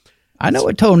 I know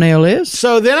what toenail is.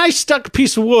 So then I stuck a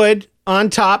piece of wood on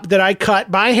top that I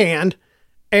cut by hand,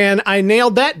 and I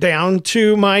nailed that down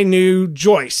to my new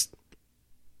joist.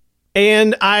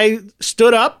 And I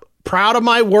stood up, proud of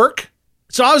my work.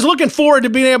 So I was looking forward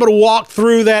to being able to walk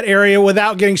through that area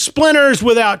without getting splinters,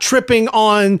 without tripping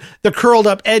on the curled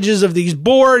up edges of these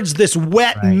boards, this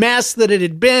wet mess that it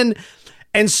had been.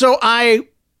 And so I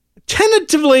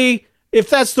tentatively, if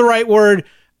that's the right word,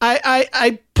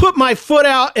 I put my foot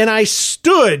out and I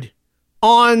stood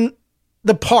on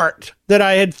the part that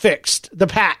I had fixed, the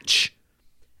patch.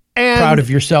 And proud of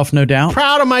yourself, no doubt.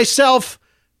 Proud of myself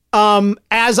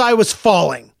as I was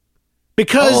falling.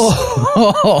 Because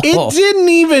it didn't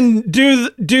even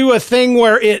do a thing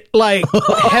where it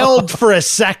held for a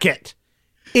second.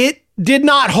 It did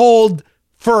not hold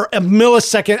for a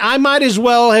millisecond. I might as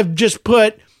well have just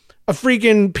put a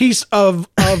freaking piece of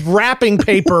wrapping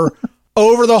paper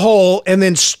over the hole and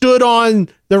then stood on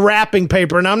the wrapping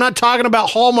paper. And I'm not talking about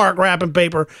Hallmark wrapping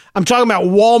paper. I'm talking about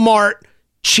Walmart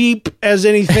cheap as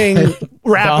anything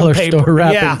wrapping paper. Store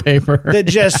wrapping paper that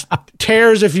just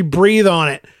tears if you breathe on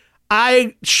it.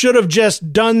 I should have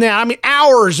just done that. I mean,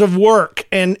 hours of work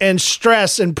and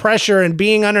stress and pressure and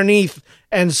being underneath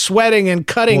and sweating and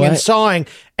cutting and sawing,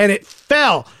 and it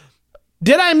fell.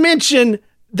 Did I mention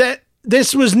that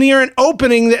this was near an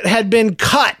opening that had been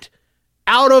cut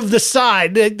out of the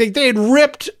side? They had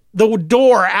ripped the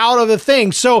door out of the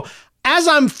thing. So as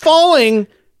I'm falling,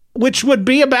 which would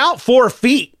be about 4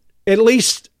 feet, at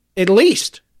least,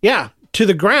 to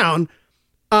the ground,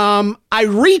 I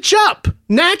reach up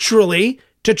naturally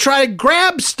to try to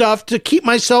grab stuff to keep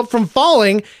myself from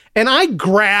falling, and I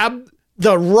grab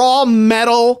the raw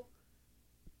metal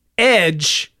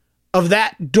edge of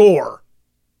that door.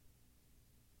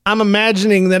 I'm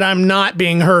imagining that I'm not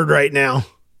being heard right now.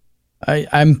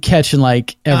 I'm catching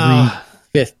every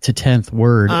 5th to 10th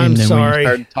word. I'm sorry. When you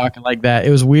started talking like that,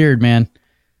 it was weird, man.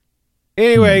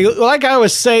 Anyway, like I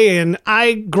was saying,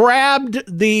 I grabbed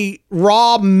the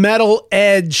raw metal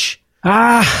edge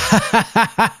of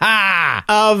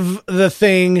the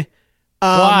thing.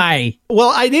 Why?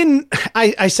 Well, I didn't.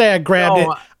 I say I grabbed it.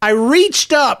 I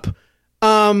reached up.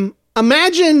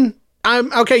 Imagine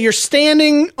you're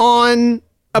standing on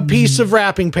a piece of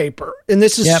wrapping paper, and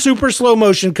this is super slow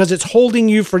motion because it's holding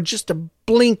you for just a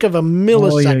blink of a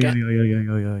millisecond.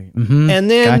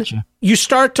 And then you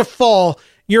start to fall.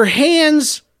 Your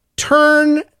hands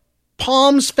turn,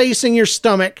 palms facing your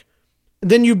stomach,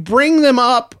 then you bring them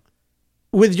up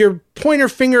with your pointer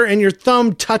finger and your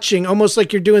thumb touching, almost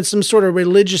like you're doing some sort of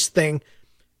religious thing.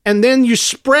 And then you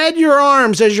spread your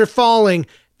arms as you're falling,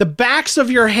 the backs of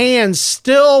your hands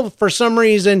still, for some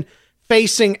reason,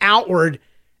 facing outward.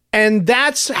 And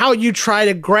that's how you try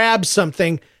to grab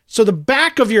something. So the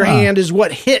back of your hand is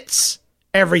what hits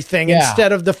everything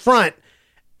instead of the front.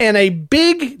 And a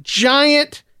big,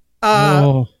 giant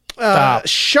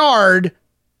shard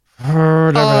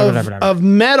of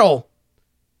metal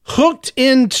hooked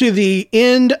into the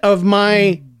end of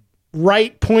my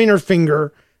right pointer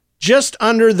finger, just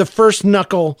under the first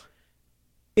knuckle.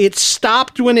 It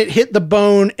stopped when it hit the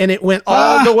bone, and it went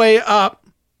all the way up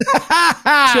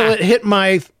till it hit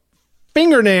my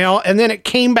fingernail, and then it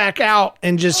came back out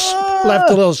and just left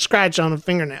a little scratch on the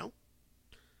fingernail.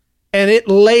 And it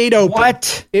laid open.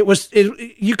 What?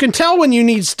 You can tell when you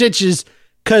need stitches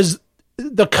because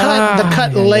the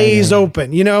cut lays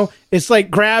open. You know, it's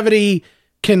like gravity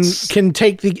can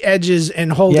take the edges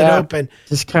and hold it open.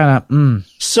 Just kind of.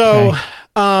 So.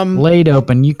 Laid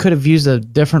open. You could have used a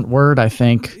different word, I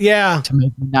think. Yeah. To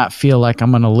make me not feel like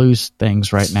I'm going to lose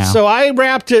things right now. So I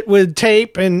wrapped it with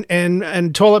tape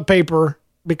and toilet paper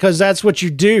because that's what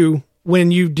you do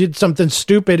when you did something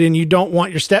stupid and you don't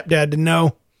want your stepdad to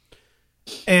know.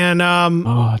 And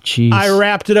I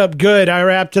wrapped it up good. I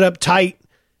wrapped it up tight,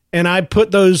 and I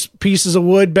put those pieces of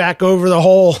wood back over the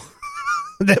hole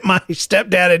that my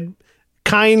stepdad had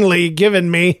kindly given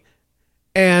me.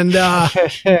 And I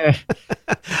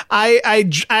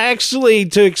actually,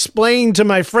 to explain to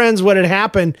my friends what had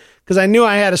happened, because I knew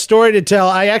I had a story to tell,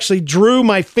 I actually drew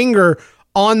my finger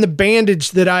on the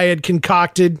bandage that I had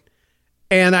concocted,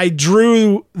 and I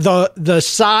drew the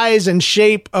size and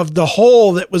shape of the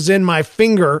hole that was in my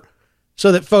finger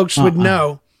so that folks would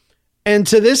know. And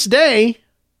to this day,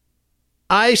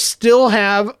 I still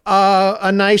have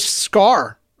a nice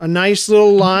scar, a nice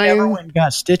little line. You never went and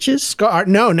got stitches? Scar?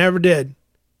 No, never did.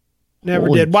 Never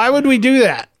did. Why would we do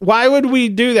that? Why would we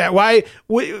do that? Why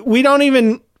we don't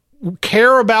even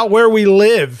care about where we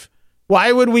live.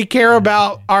 Why would we care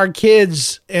about our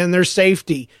kids and their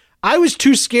safety? I was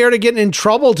too scared of getting in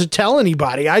trouble to tell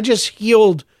anybody. I just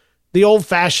healed the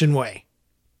old-fashioned way.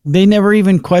 They never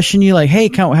even question you like,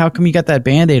 hey, how come you got that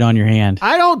Band-Aid on your hand?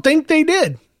 I don't think they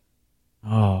did.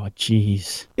 Oh,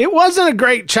 jeez. It wasn't a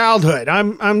great childhood.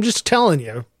 I'm just telling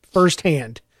you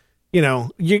firsthand. You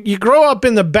know, you grow up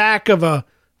in the back of a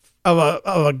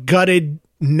gutted,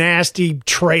 nasty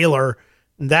trailer.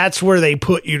 And that's where they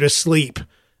put you to sleep.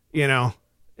 You know,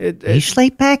 you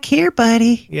sleep back here,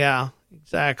 buddy. Yeah,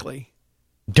 exactly.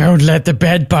 Don't let the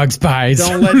bed bugs bite.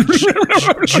 Don't let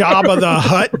Jabba the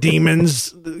Hutt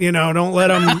demons. You know, don't let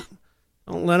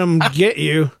them get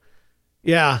you.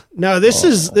 Yeah, no. This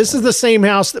is the same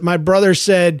house that my brother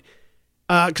said,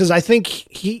 because I think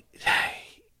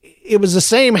it was the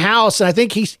same house, and I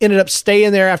think he ended up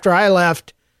staying there after I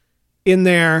left in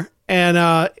there,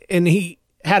 and he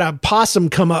had a possum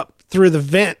come up through the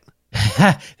vent.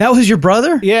 That was your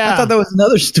brother? Yeah. I thought that was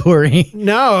another story.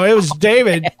 No, it was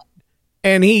David,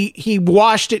 and he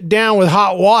washed it down with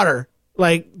hot water,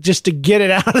 like just to get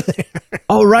it out of there.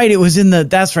 Oh, right. It was in the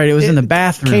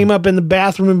bathroom. Came up in the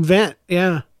bathroom vent.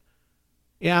 Yeah.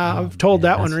 Yeah, I've told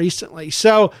that one recently.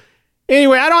 So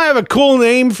anyway, I don't have a cool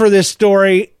name for this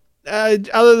story.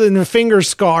 Other than the finger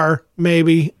scar,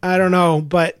 maybe. I don't know,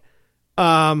 but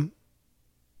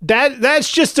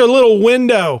that's just a little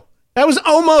window. That was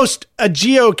almost a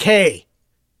GOK.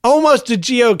 Almost a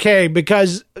GOK,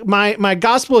 because my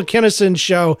Gospel of Kennison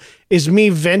show is me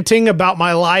venting about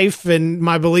my life and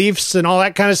my beliefs and all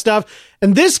that kind of stuff.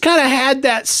 And this kind of had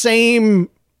that same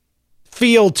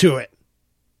feel to it,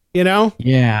 you know?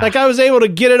 Yeah. Like I was able to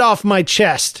get it off my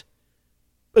chest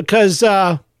because,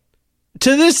 to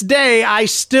this day, I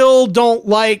still don't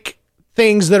like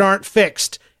things that aren't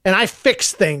fixed. And I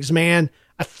fix things, man.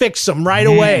 I fix them right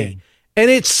away. And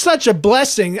it's such a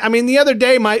blessing. I mean, the other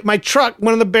day, my truck,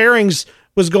 one of the bearings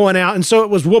was going out. And so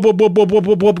it was whoop, whoop, whoop, whoop, whoop,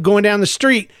 whoop, whoop, going down the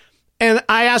street. And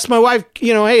I asked my wife,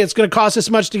 you know, hey, it's going to cost this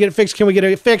much to get it fixed. Can we get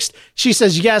it fixed? She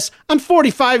says, yes. I'm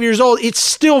 45 years old. It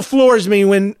still floors me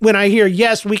when I hear,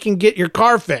 yes, we can get your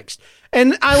car fixed.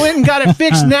 And I went and got it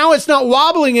fixed. Now it's not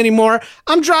wobbling anymore.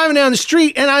 I'm driving down the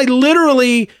street and I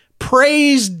literally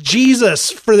praised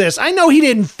Jesus for this. I know he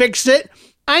didn't fix it.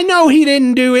 I know he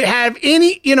didn't have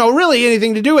any, really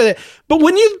anything to do with it. But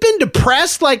when you've been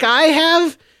depressed like I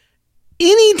have,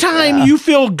 anytime you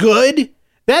feel good,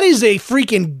 that is a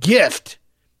freaking gift.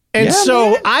 And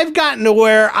so I've gotten to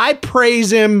where I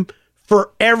praise him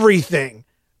for everything,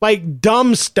 like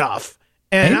dumb stuff.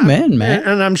 And Amen, man.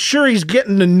 And I'm sure he's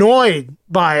getting annoyed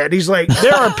by it. He's like,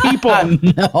 there are people,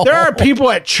 there are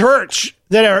people at church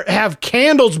that have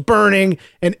candles burning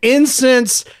and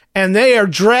incense, and they are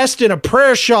dressed in a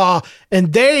prayer shawl,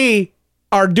 and they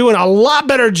are doing a lot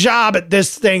better job at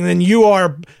this thing than you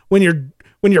are when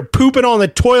you're pooping on the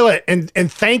toilet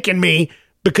and thanking me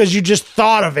because you just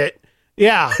thought of it.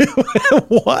 Yeah.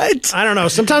 What? I don't know.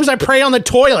 Sometimes I pray on the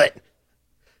toilet.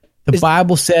 The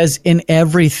Bible says in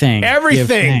everything.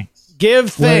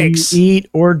 Give thanks. Whether you eat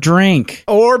or drink.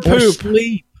 Or poop. Or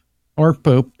sleep. Or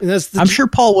poop. I'm sure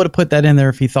Paul would have put that in there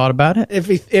if he thought about it.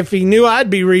 If he knew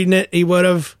I'd be reading it, he would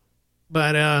have.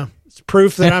 But it's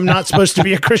proof that I'm not supposed to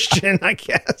be a Christian, I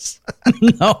guess.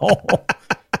 No.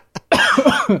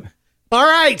 All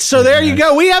right. So there you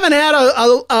go. We haven't had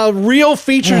a real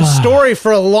featured story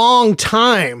for a long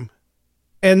time.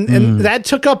 And that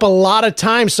took up a lot of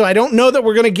time. So I don't know that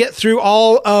we're going to get through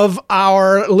all of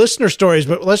our listener stories,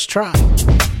 but let's try.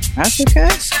 That's okay.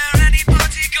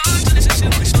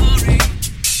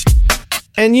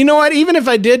 And you know what? Even if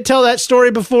I did tell that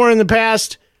story before in the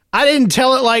past, I didn't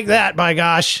tell it like that, by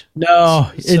gosh.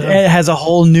 No, it has a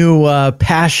whole new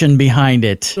passion behind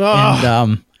it.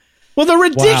 And, well, the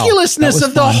ridiculousness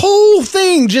of the whole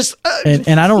thing just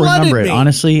and I don't remember it,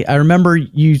 honestly. I remember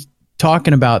you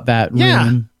talking about that room.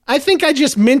 Yeah, I think I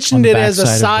just mentioned it as a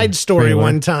side story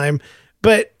one time.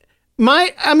 But now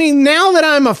that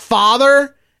I'm a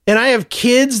father and I have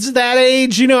kids that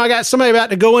age, I got somebody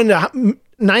about to go into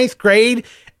 9th grade,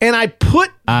 and I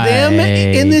put them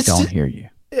in this. I don't hear you.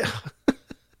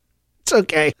 It's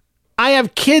okay. I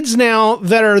have kids now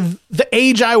that are the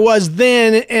age I was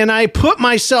then, and I put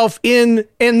myself in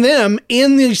them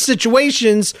in these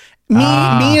situations.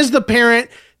 Me as the parent,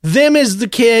 them as the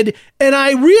kid, and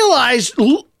I realized,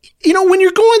 when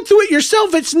you're going through it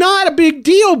yourself, it's not a big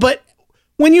deal. But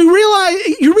when you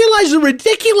realize the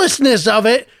ridiculousness of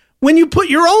it when you put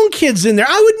your own kids in there.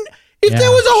 I wouldn't. If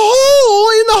there was a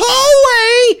hole in the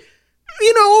hallway.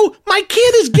 My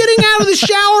kid is getting out of the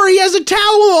shower. He has a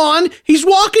towel on. He's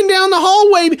walking down the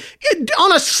hallway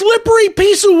on a slippery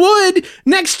piece of wood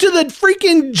next to the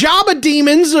freaking Jabba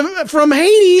demons from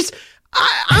Hades.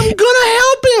 I'm going to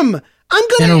help him.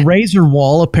 And a razor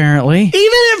wall, apparently. Even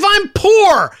if I'm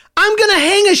poor, I'm going to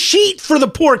hang a sheet for the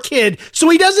poor kid so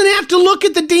he doesn't have to look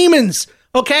at the demons.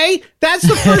 Okay? That's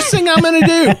the first thing I'm going to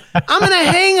do. I'm going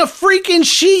to hang a freaking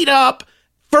sheet up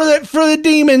for the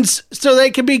demons so they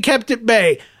can be kept at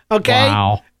bay. Okay.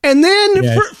 Wow. And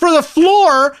then for the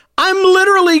floor, I'm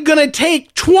literally going to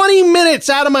take 20 minutes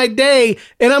out of my day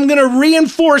and I'm going to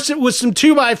reinforce it with some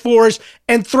 2x4s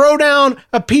and throw down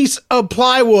a piece of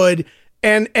plywood.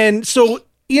 And so,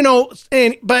 no,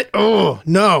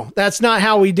 that's not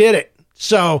how we did it.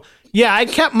 So yeah, I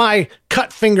kept my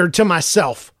cut finger to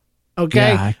myself.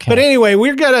 Okay. Yeah, but anyway,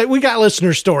 we got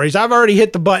listener stories. I've already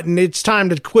hit the button. It's time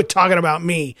to quit talking about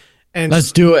me and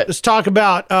let's do it. Let's talk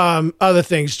about other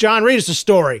things. John, read us a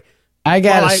story. I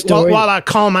got a story while I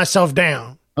calm myself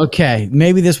down. Okay,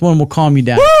 maybe this one will calm you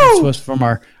down. Woo! This was from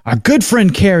our good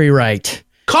friend Carrie Wright.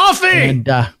 Coffee. And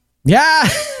yeah,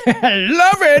 I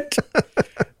love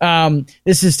it.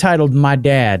 This is titled "My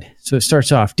Dad." So it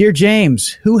starts off, "Dear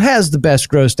James, who has the best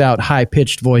grossed out, high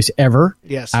pitched voice ever?"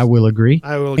 Yes, I will agree.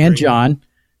 And John,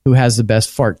 who has the best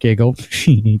fart giggle?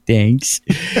 Thanks.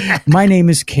 My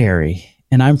name is Carrie,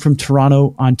 and I'm from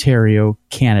Toronto, Ontario,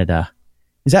 Canada.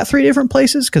 Is that 3 different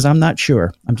places? Because I'm not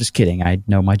sure. I'm just kidding. I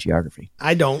know my geography.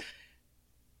 I don't.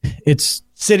 It's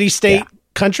city, state,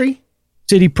 country?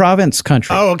 City, province,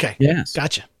 country. Oh, okay. Yes.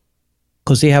 Gotcha.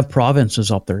 Because they have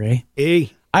provinces up there, eh?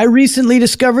 Hey. I recently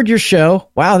discovered your show.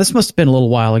 Wow, this must have been a little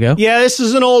while ago. Yeah, this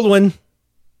is an old one.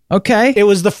 Okay. It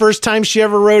was the first time she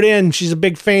ever wrote in. She's a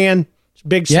big fan,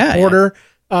 big supporter,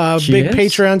 big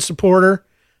Patreon supporter.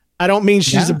 I don't mean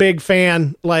she's a big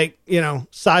fan, like,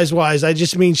 size-wise. I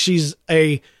just mean she's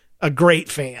a great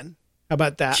fan. How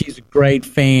about that? She's a great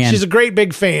fan. She's a great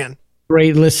big fan.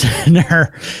 Great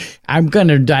listener. I'm going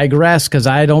to digress because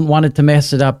I don't want it to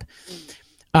mess it up.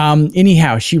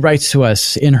 Anyhow, she writes to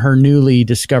us in her newly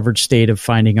discovered state of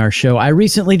finding our show. I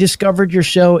recently discovered your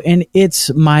show, and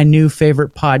it's my new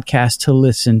favorite podcast to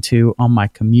listen to on my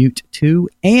commute to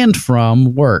and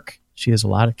from work. She has a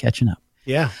lot of catching up.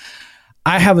 Yeah.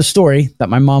 I have a story that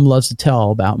my mom loves to tell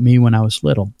about me when I was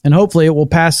little, and hopefully it will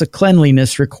pass a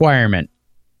cleanliness requirement.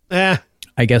 I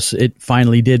guess it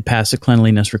finally did pass a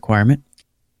cleanliness requirement.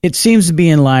 It seems to be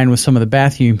in line with some of the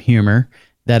bathroom humor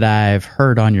that I've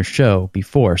heard on your show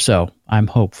before, so I'm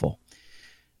hopeful.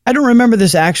 I don't remember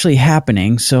this actually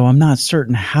happening, so I'm not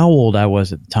certain how old I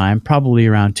was at the time, probably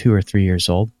around 2 or 3 years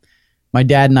old. my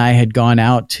dad and I had gone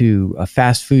out to a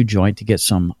fast food joint to get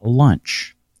some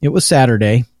lunch. It was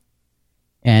Saturday,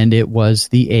 and it was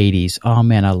the 80s. Oh,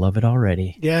 man, I love it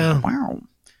already. Yeah. Wow.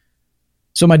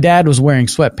 So my dad was wearing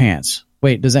sweatpants.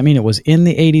 Wait, does that mean it was in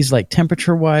the 80s, like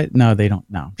temperature-wise? No, they don't.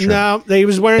 No, sure. No, he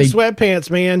was wearing sweatpants,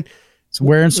 man. It's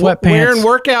wearing sweatpants. Wearing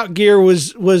workout gear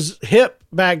was hip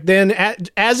back then,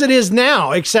 as it is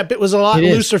now, except it was a lot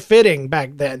looser fitting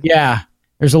back then. Yeah.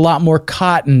 There's a lot more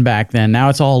cotton back then. Now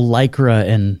it's all Lycra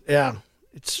and yeah,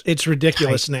 it's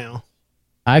ridiculous now.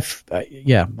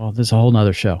 Well, there's a whole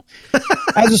nother show.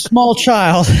 As a small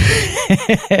child,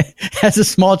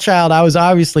 I was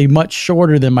obviously much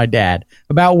shorter than my dad,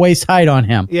 about waist height on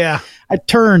him. Yeah. I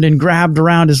turned and grabbed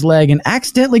around his leg and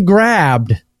accidentally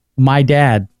grabbed my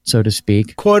dad, so to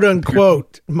speak. Quote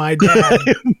unquote, my dad.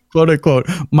 Quote unquote,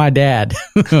 my dad.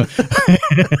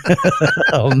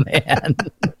 Oh, man.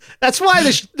 That's why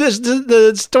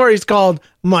the story's called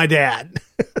My Dad.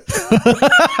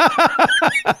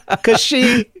 Because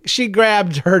she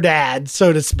grabbed her dad,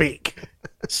 so to speak.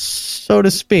 So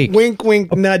to speak. Wink,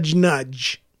 wink, nudge,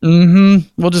 nudge. Mm-hmm.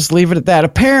 We'll just leave it at that.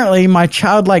 Apparently, my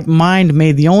childlike mind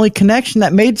made the only connection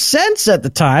that made sense at the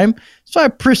time, so I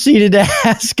proceeded to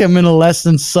ask him in a less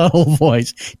than subtle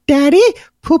voice, "Daddy,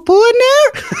 poo-poo in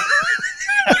there?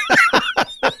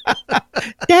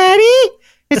 Daddy,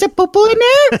 is it poo-poo in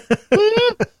there?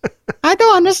 I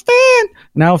don't understand."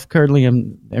 Now,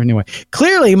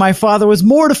 clearly my father was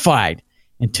mortified.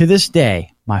 And to this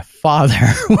day, my father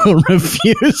will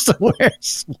refuse to wear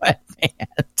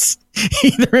sweatpants,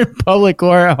 either in public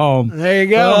or at home. There you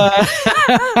go.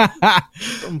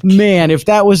 Man, if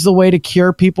that was the way to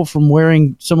cure people from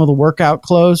wearing some of the workout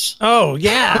clothes. Oh,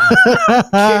 yeah.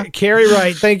 Carrie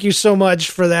Wright, thank you so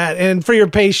much for that and for your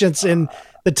patience and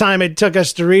the time it took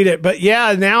us to read it. But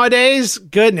yeah, nowadays,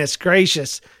 goodness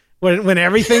gracious, when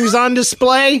everything's on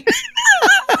display.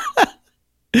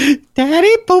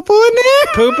 Daddy, poo-poo in there?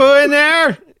 Poo-poo in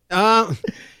there?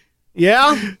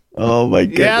 Yeah. Oh, my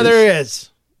goodness. Yeah, there is.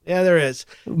 Yeah, there is.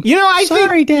 You know, I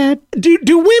think, Dad.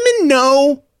 Do women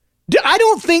know? I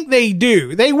don't think they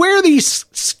do. They wear these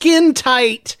skin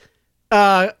tight.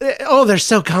 They're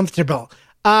so comfortable.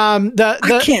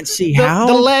 I can't see how.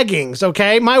 The leggings.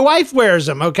 Okay, my wife wears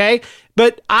them. Okay,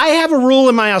 but I have a rule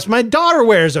in my house. My daughter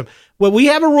wears them. Well, we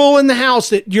have a rule in the house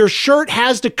that your shirt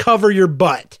has to cover your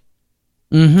butt.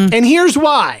 Mm-hmm. And here's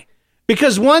why.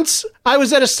 Because once I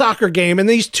was at a soccer game and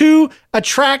these two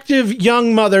attractive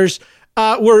young mothers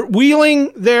were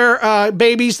wheeling their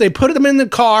babies. They put them in the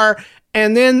car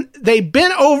and then they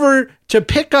bent over to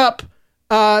pick up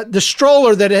the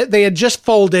stroller that they had just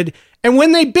folded. And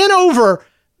when they bent over,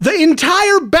 the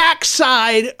entire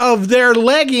backside of their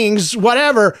leggings,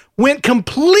 whatever, went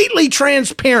completely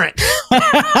transparent.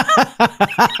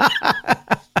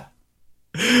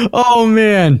 Oh,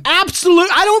 man.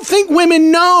 Absolutely. I don't think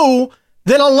women know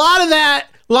that a lot of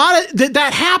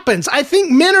that happens. I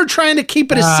think men are trying to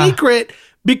keep it a secret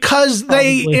because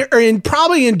they are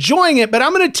probably enjoying it. But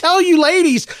I'm going to tell you,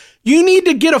 ladies, you need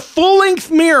to get a full-length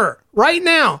mirror right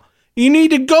now. You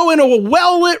need to go into a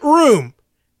well-lit room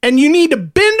and you need to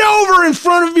bend over in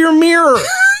front of your mirror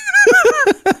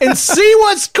and see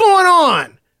what's going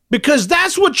on. Because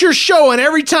that's what you're showing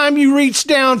every time you reach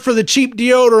down for the cheap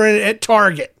deodorant at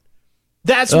Target.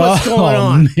 That's what's going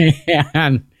on.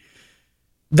 Man.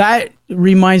 That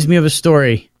reminds me of a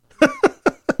story.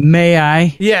 May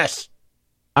I? Yes.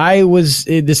 I was,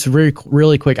 this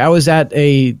really quick. I was at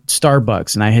a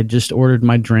Starbucks and I had just ordered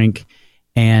my drink.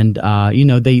 And,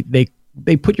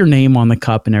 they put your name on the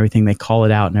cup and everything. They call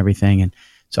it out and everything. And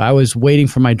so I was waiting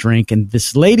for my drink. And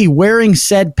this lady wearing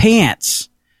said pants,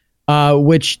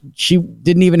 which she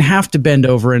didn't even have to bend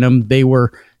over in them. They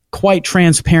were quite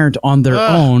transparent on their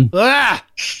own.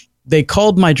 They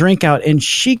called my drink out and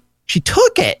she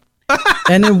took it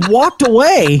and then walked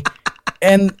away.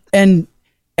 And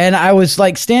I was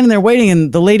like standing there waiting.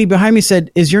 And the lady behind me said,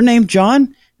 "Is your name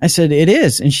John?" I said, "It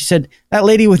is." And she said, "That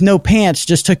lady with no pants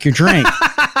just took your drink."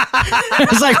 I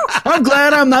was like, I'm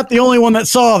glad I'm not the only one that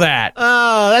saw that.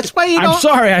 Oh, that's why I'm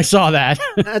sorry I saw that.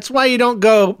 That's why you don't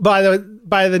go by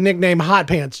the nickname Hot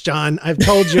Pants, John. I've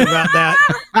told you about that.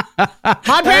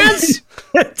 Hot Pants?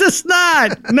 It's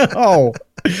not. No.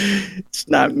 It's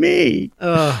not me.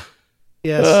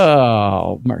 Yes.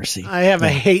 Oh, mercy. I have a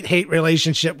hate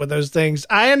relationship with those things.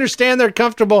 I understand they're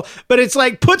comfortable, but it's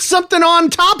like put something on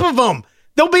top of them.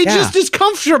 They'll be just as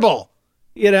comfortable.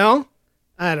 You know?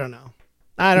 I don't know.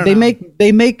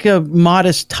 They make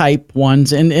modest type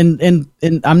ones, and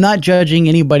I'm not judging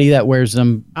anybody that wears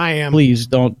them. I am. Please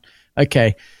don't.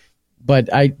 Okay, but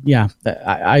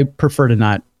I prefer to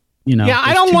not. Yeah,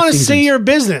 I don't want to see your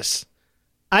business.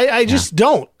 I just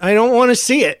don't. I don't want to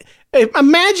see it.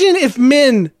 Imagine if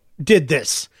men did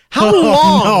this. How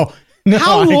long?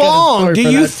 How long do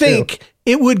you think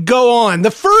it would go on?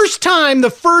 The first time the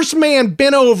first man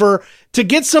bent over to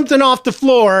get something off the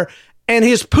floor and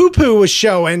his poo-poo was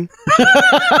showing,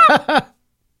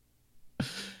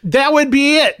 that would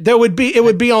be it. It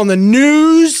would be on the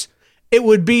news. It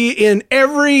would be in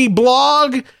every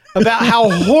blog about how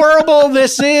horrible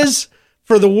this is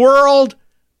for the world.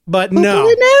 But poo-poo no,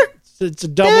 in there? It's a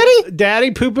double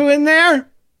daddy poo-poo in there.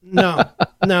 No,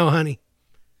 honey.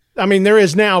 I mean, there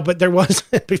is now, but there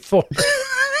wasn't before.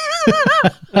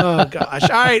 Oh gosh. All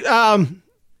right.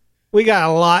 We got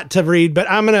a lot to read, but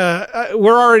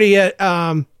we're already at,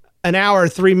 an hour,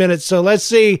 3 minutes. So let's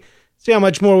see how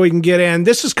much more we can get in.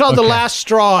 This is called The Last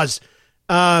Straws.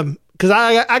 Cause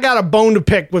I got a bone to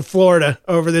pick with Florida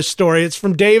over this story. It's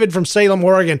from David from Salem,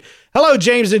 Oregon. Hello,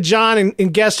 James and John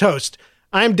and guest host.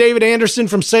 I am David Anderson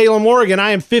from Salem, Oregon. I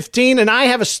am 15 and I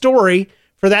have a story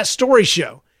for that story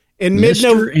show.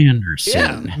 Mr. Anderson.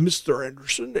 Yeah, Mr.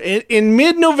 Anderson. In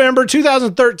mid-November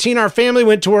 2013, our family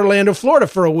went to Orlando, Florida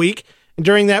for a week. And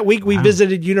during that week, we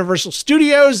visited Universal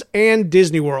Studios and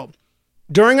Disney World.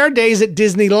 During our days at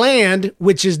Disneyland,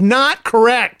 which is not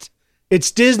correct,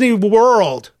 it's Disney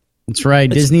World. That's right.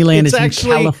 Disneyland is in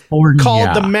California.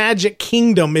 Called the Magic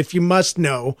Kingdom, if you must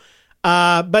know.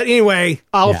 But anyway,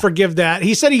 I'll forgive that.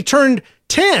 He said he turned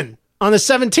 10 on the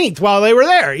 17th while they were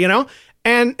there,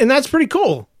 and that's pretty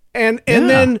cool. And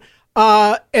then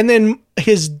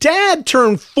his dad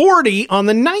turned 40 on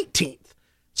the 19th.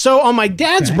 So on my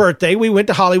dad's birthday, we went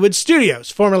to Hollywood Studios,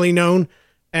 formerly known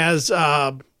as,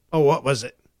 what was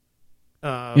it?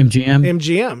 MGM.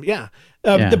 MGM, yeah.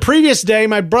 The previous day,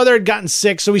 my brother had gotten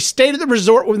sick, so we stayed at the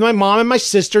resort with my mom and my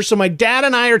sister. So my dad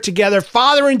and I are together,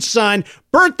 father and son,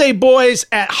 birthday boys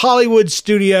at Hollywood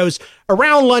Studios.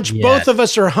 Around lunch, both of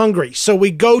us are hungry, so we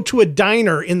go to a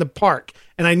diner in the park.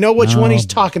 And I know which one he's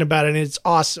talking about, and it's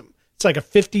awesome. It's like a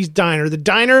 50s diner. The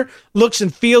diner looks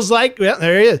and feels like,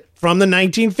 there he is, from the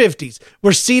 1950s.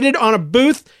 We're seated on a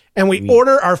booth, and we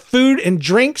order our food and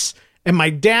drinks. And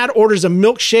my dad orders a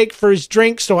milkshake for his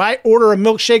drink, so I order a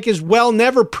milkshake as well,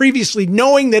 never previously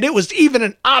knowing that it was even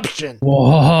an option.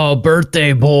 Whoa,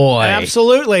 birthday boy.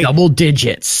 Absolutely. Double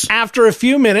digits. After a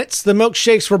few minutes, the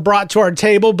milkshakes were brought to our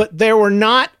table, but there were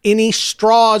not any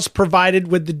straws provided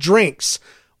with the drinks.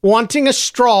 Wanting a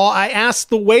straw, I asked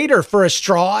the waiter for a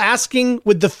straw, asking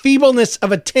with the feebleness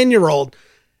of a 10-year-old.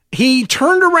 He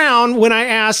turned around when I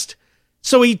asked,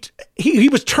 so he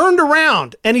was turned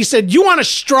around and he said, "You want a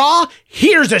straw?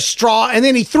 Here's a straw." And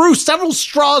then he threw several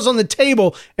straws on the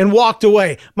table and walked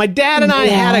away. My dad and I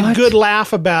had a good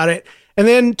laugh about it and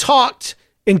then talked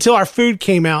until our food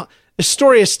came out. The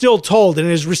story is still told and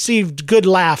has received good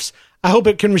laughs. I hope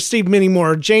it can receive many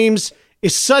more. James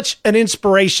is such an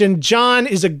inspiration. John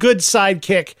is a good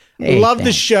sidekick. Love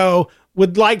the show.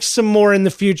 Would like some more in the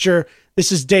future.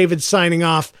 This is David signing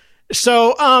off.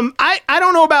 So I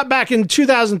don't know about back in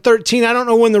 2013. I don't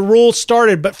know when the rule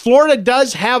started, but Florida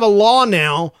does have a law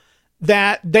now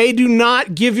that they do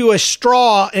not give you a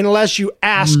straw unless you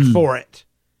ask for it.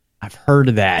 I've heard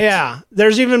of that. Yeah.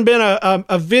 There's even been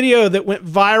a video that went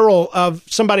viral of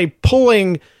somebody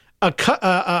pulling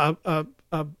a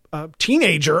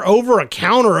teenager over a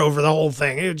counter over the whole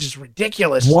thing. It was just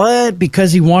ridiculous. What?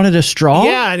 Because he wanted a straw?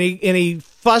 Yeah, and he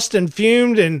fussed and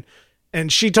fumed,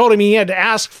 and she told him he had to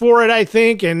ask for it, I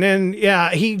think. And then,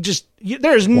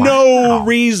 there's no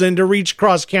reason to reach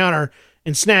across counter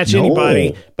and snatch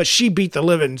anybody, but she beat the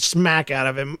living smack out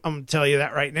of him. I'm going to tell you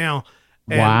that right now.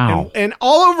 And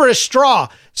all over a straw.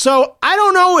 So I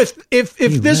don't know if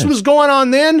this was going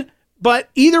on then, but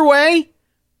either way,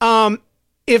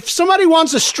 if somebody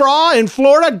wants a straw in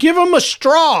Florida, give them a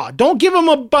straw. Don't give them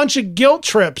a bunch of guilt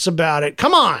trips about it.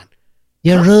 Come on.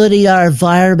 You're ruining our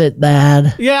environment,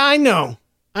 man. Yeah, I know.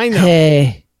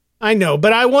 Hey. I know,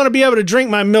 but I want to be able to drink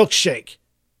my milkshake.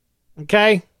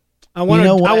 Okay? I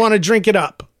want to drink it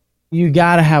up. You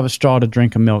got to have a straw to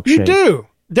drink a milkshake. You do.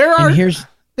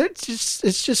 It's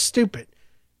just stupid.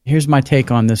 Here's my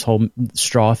take on this whole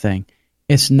straw thing.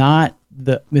 It's not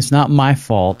my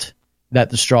fault that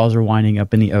the straws are winding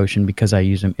up in the ocean because I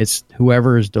use them. It's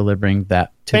whoever is delivering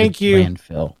that to the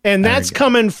landfill. And that's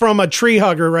coming from a tree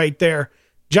hugger right there.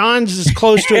 John's as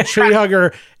close to a tree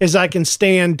hugger as I can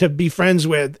stand to be friends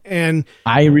with. And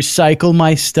I recycle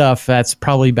my stuff. That's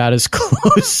probably about as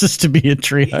close as to be a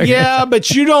tree hugger. Yeah, but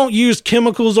you don't use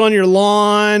chemicals on your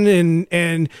lawn,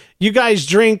 and you guys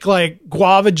drink like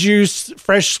guava juice,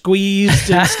 fresh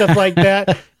squeezed and stuff like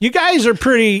that. You guys are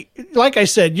pretty, like I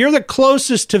said, you're the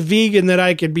closest to vegan that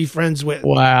I could be friends with.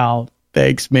 Wow.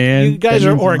 Thanks, man. You guys That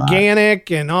are means a lot.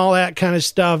 organic and all that kind of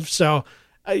stuff. So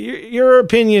your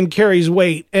opinion carries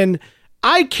weight. And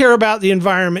I care about the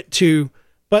environment too.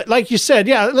 But like you said,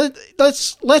 yeah,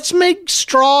 let's make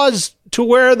straws to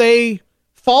where they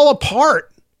fall apart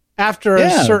after a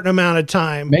certain amount of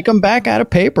time. Make them back out of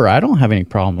paper. I don't have any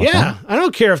problem with that. I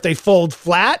don't care if they fold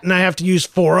flat and I have to use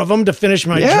 4 of them to finish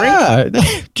my drink.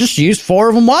 Yeah, just use 4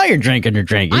 of them while you're drinking your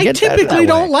drink. I typically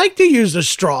don't like to use a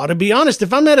straw, to be honest.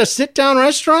 If I'm at a sit-down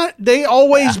restaurant, they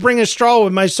always bring a straw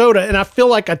with my soda, and I feel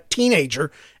like a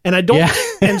teenager, and I don't.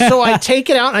 And so I take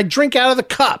it out and I drink out of the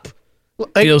cup.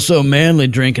 Feel so manly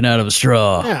drinking out of a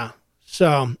straw. Yeah.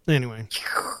 So anyway,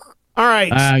 all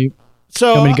right. So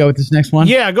you want me to go with this next one?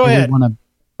 Yeah, go ahead.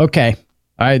 Okay.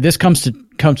 All right. This comes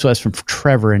to us from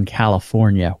Trevor in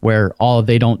California, where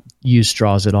they don't use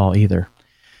straws at all either.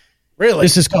 Really?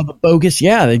 This is called the bogus.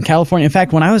 Yeah, in California. In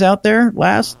fact, when I was out there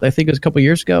last, I think it was a couple of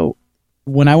years ago,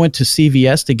 when I went to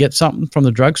CVS to get something from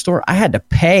the drugstore, I had to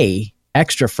pay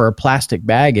extra for a plastic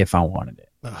bag if I wanted it.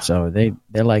 So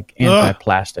they're like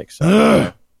anti-plastic.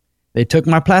 So they took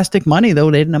my plastic money, though.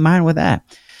 They didn't mind with that.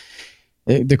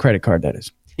 The credit card, that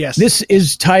is. Yes. This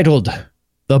is titled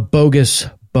The Bogus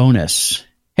Bonus.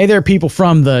 Hey there, people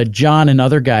from the John and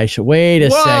Other Guys show. Wait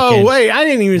a second. Wait, I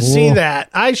didn't even see that.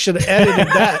 I should have edited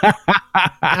that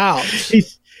out.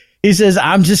 He says,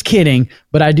 I'm just kidding,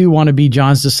 but I do want to be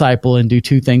John's disciple and do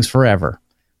 2 things forever.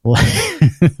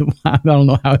 I don't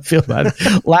know how I feel about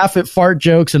it. Laugh at fart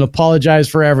jokes and apologize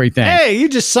for everything. Hey, you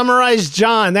just summarized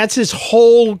John. That's his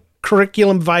whole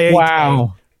curriculum vitae.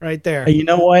 Wow. Right there. You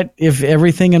know what? If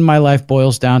everything in my life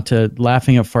boils down to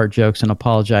laughing at fart jokes and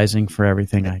apologizing for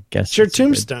everything, I guess it's your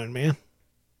tombstone, man.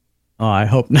 Oh, I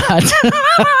hope not.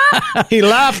 He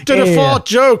laughed at a fart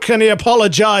joke and he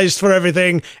apologized for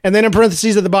everything. And then in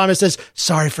parentheses at the bottom it says,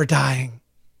 sorry for dying.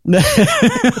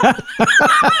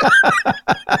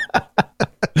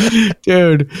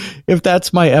 Dude, if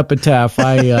that's my epitaph,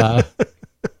 I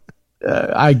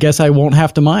guess I won't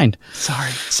have to mind.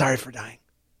 Sorry for dying.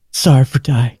 Sorry for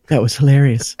dying. That was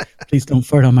hilarious. Please don't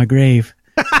fart on my grave.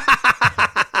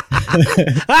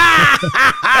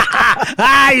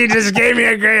 You just gave me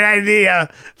a great idea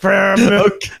for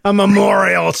a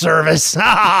memorial service.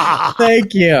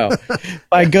 Thank you.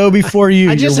 I go before you.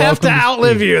 I just have to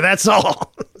outlive you. That's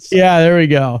all. Yeah, there we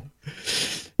go.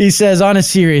 He says, on a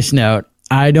serious note,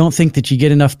 I don't think that you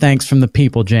get enough thanks from the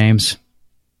people, James.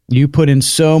 You put in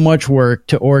so much work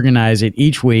to organize it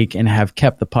each week and have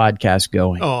kept the podcast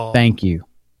going. Oh. Thank you.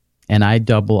 And I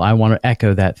want to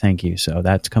echo that thank you. So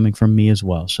that's coming from me as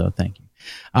well. So thank you.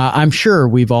 I'm sure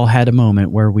we've all had a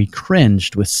moment where we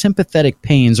cringed with sympathetic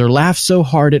pains or laughed so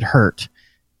hard it hurt.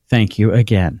 Thank you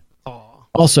again. Oh.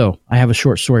 Also, I have a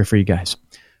short story for you guys.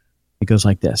 It goes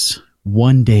like this.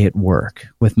 One day at work,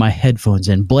 with my headphones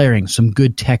in, blaring some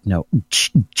good techno,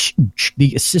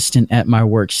 the assistant at my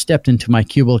work stepped into my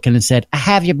cubicle and said, I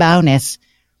have your bonus.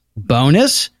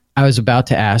 Bonus? I was about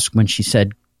to ask when she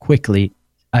said quickly,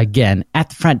 again, at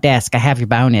the front desk, I have your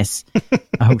bonus.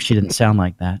 I hope she didn't sound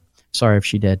like that. Sorry if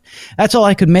she did. That's all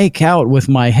I could make out with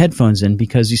my headphones in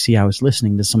because, you see, I was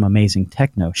listening to some amazing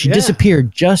techno. She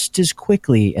disappeared just as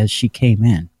quickly as she came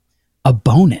in. A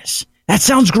bonus? That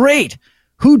sounds great.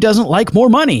 Who doesn't like more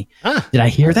money? Did I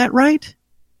hear that right?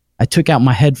 I took out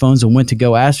my headphones and went to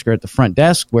go ask her at the front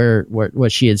desk where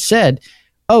what she had said.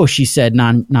 Oh, she said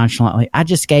nonchalantly, I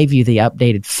just gave you the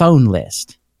updated phone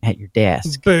list at your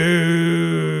desk.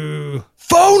 Boo.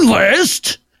 Phone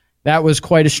list? That was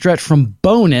quite a stretch from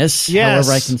bonus. Yes.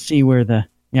 However, I can see where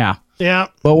Yeah.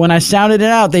 But when I sounded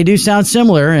it out, they do sound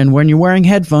similar. And when you're wearing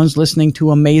headphones listening to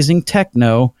amazing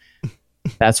techno,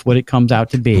 that's what it comes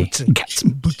out to be. Boots and cats.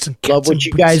 Love what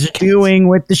you guys are doing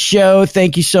with the show.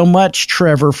 Thank you so much,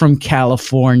 Trevor from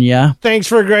California. Thanks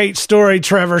for a great story,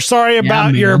 Trevor. Sorry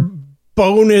about your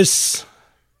bonus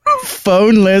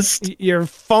phone list. Your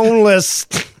phone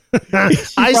list. I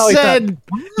said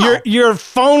your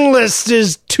phone list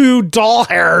is 2 doll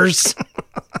hairs.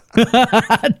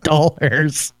 Doll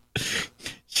hairs.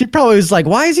 She probably was like,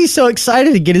 why is he so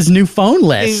excited to get his new phone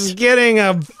list? He's getting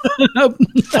a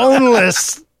phone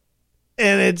list,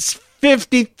 and it's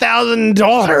 $50,000.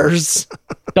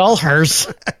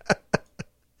 Dollars.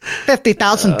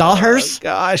 $50,000.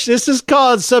 Gosh, this is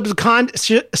called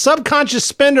Subconscious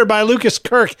Spender by Lucas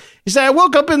Kirk. He said, I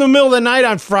woke up in the middle of the night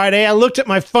on Friday. I looked at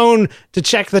my phone to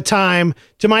check the time.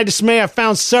 To my dismay, I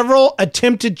found several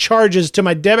attempted charges to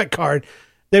my debit card.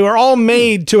 They were all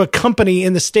made to a company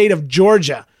in the state of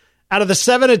Georgia. Out of the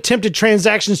 7 attempted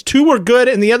transactions, 2 were good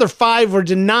and the other 5 were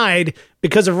denied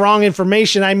because of wrong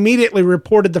information. I immediately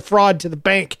reported the fraud to the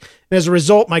bank. And as a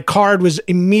result, my card was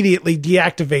immediately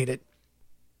deactivated.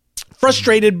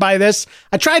 frustrated by this.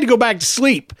 I tried to go back to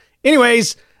sleep.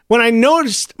 Anyways, when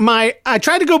I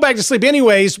tried to go back to sleep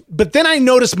anyways, but then I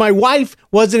noticed my wife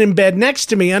wasn't in bed next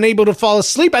to me, unable to fall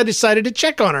asleep. I decided to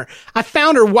check on her. I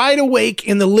found her wide awake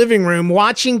in the living room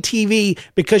watching TV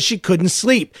because she couldn't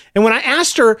sleep. And when I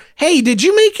asked her, hey, did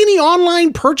you make any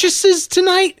online purchases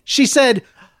tonight? She said,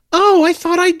 oh, I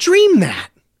thought I dreamed that.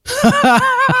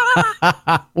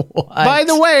 By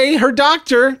the way, her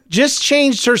doctor just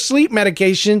changed her sleep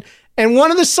medication, and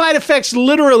one of the side effects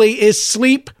literally is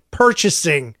sleep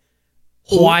purchasing.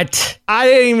 What? I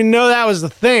didn't even know that was the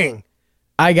thing.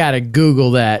 I gotta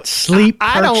Google that. Sleep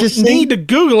purchasing? I don't need to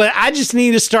Google it. I just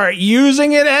need to start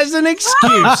using it as an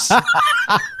excuse.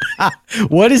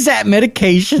 What is that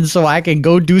medication so I can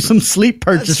go do some sleep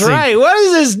purchasing? That's right. What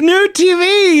is this new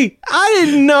TV? I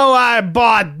didn't know I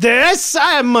bought this.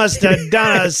 I must have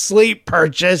done a sleep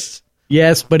purchase.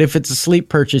 Yes, but if it's a sleep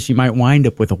purchase, you might wind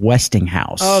up with a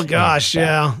Westinghouse. Oh gosh,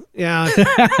 yeah.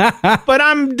 But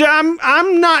I'm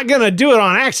not gonna do it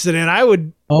on accident. I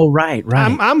would. Oh right.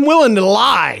 I'm willing to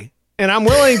lie, and I'm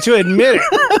willing to admit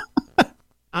it.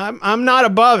 I'm not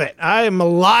above it. I am a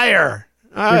liar.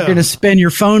 You're gonna spend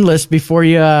your phone list before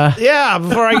you.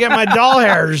 Before I get my doll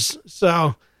hairs.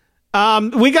 So,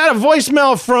 we got a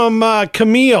voicemail from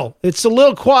Camille. It's a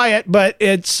little quiet, but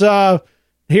it's here.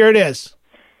 It is.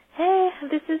 Hey,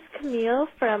 this is Camille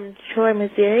from Troy,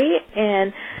 Missouri,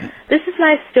 and this is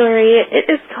my story.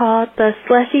 It is called The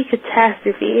Slushy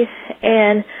Catastrophe,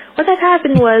 and what had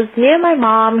happened was me and my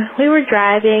mom, we were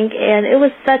driving, and it was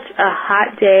such a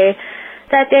hot day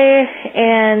that day,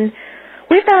 and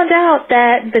we found out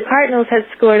that the Cardinals had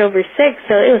scored over 6,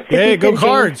 so it was 50 go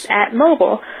Cards at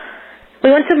Mobile. We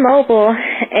went to Mobile,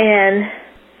 and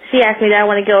she asked me did I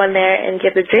want to go in there and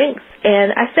get the drinks,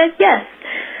 and I said yes.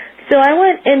 So I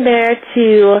went in there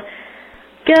to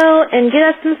go and get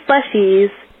us some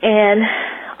slushies, and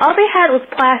all they had was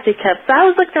plastic cups. So I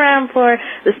was looking around for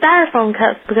the styrofoam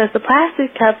cups because the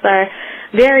plastic cups are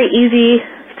very easy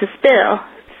to spill.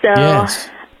 So yes.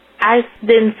 I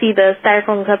didn't see the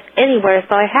styrofoam cups anywhere,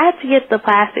 so I had to get the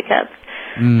plastic cups.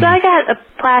 So I got a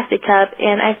plastic cup,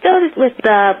 and I filled it with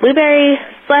the blueberry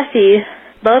slushie,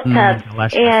 both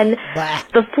cups, and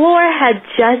the floor had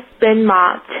just been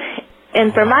mopped.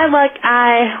 And for my luck,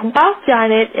 I walked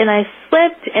on it, and I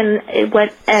slipped, and it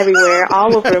went everywhere,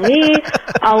 all over me,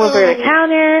 all over the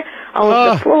counter, all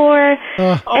over the floor.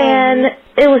 And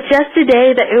it was just a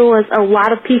day that it was a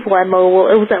lot of people at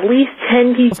Mobile. It was at least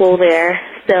 10 people there.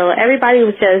 So everybody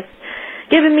was just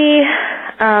giving me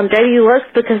dirty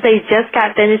looks because they just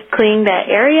got finished cleaning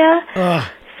that area.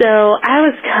 So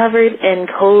I was covered in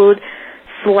cold,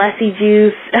 slushy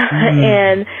juice,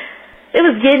 and it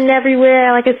was getting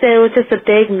everywhere. Like I said, it was just a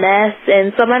big mess.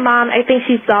 And so my mom, I think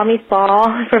she saw me fall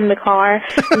from the car,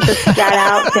 and so she got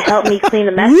out to help me clean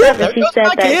the mess up. And she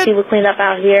said that she would clean up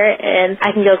out here, and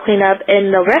I can go clean up in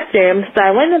the restroom. So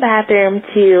I went in the bathroom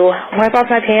to wipe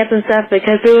off my pants and stuff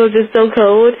because it was just so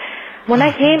cold. When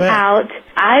I came out,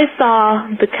 I saw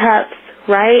the cups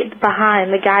right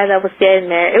behind the guy that was standing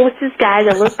there. It was this guy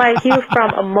that looked like he was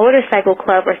from a motorcycle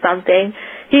club or something.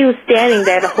 He was standing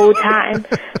there the whole time.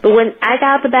 But when I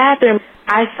got out the bathroom,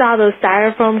 I saw those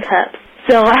styrofoam cups.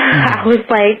 So I was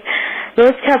like,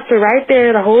 those cups were right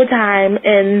there the whole time,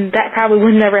 and that probably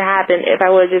would never happen if I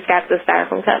would have just got the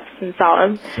styrofoam cups and saw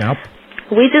them. Yep.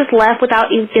 We just left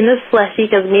without even getting a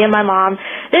slushie because me and my mom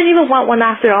didn't even want one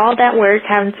after all that work,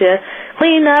 having to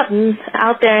clean up and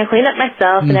out there and clean up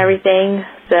myself and everything.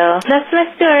 So that's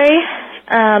my story.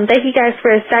 Thank you guys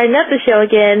for starting up the show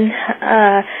again.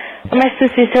 My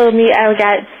sister told me I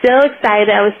got so excited.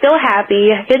 I was so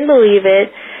happy. I couldn't believe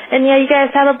it. And yeah, you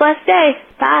guys have a blessed day.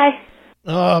 Bye.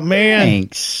 Oh, man.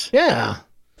 Thanks. Yeah.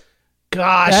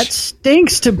 Gosh. That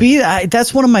stinks to be.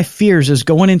 That's one of my fears is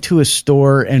going into a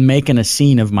store and making a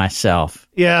scene of myself.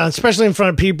 Yeah, especially in front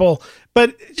of people.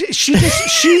 But she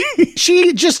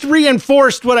just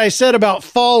reinforced what I said about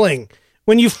falling.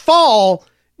 When you fall,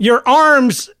 your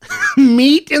arms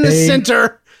meet in the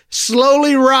center,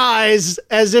 slowly rise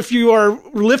as if you are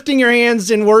lifting your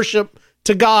hands in worship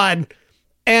to God.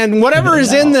 And whatever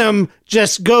is in them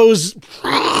just goes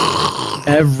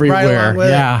everywhere. Right,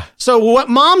 yeah. So what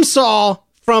Mom saw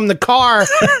from the car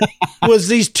was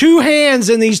these two hands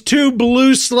and these two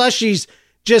blue slushies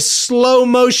just slow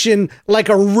motion like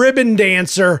a ribbon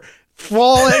dancer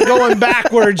falling, going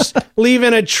backwards,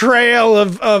 leaving a trail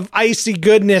of icy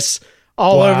goodness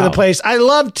all over the place. I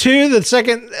love too, the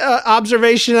second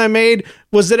observation I made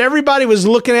was that everybody was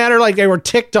looking at her like they were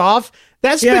ticked off.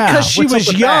 That's because she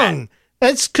was young.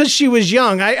 That's because she was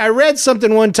young. I read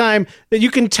something one time that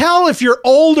you can tell if you're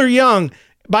old or young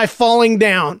by falling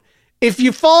down. if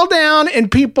you fall down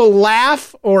and people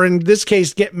laugh, or in this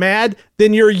case, get mad,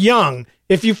 then you're young.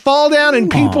 If you fall down and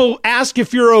people ask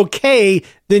if you're okay,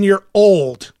 then you're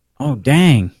old. Oh,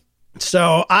 dang.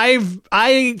 So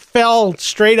I fell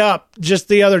straight up just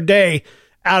the other day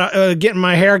out of getting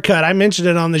my hair cut. I mentioned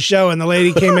it on the show, and the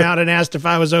lady came out and asked if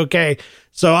I was okay.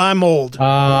 So I'm old.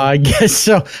 I guess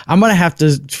so. I'm going to have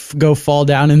to go fall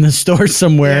down in the store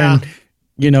somewhere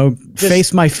and,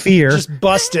 face my fear. Just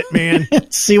bust it, man.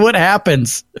 See what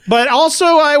happens. But also,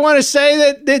 I want to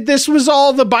say that this was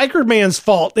all the biker man's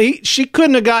fault. She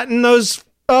couldn't have gotten those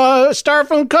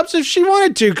styrofoam cups if she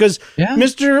wanted to, because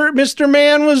Mr.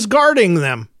 Man was guarding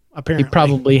them. Apparently, he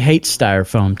probably hates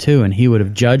styrofoam too, and he would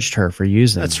have judged her for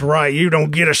using. That's right. You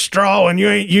don't get a straw, and you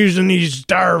ain't using these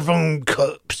styrofoam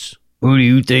cups. Who do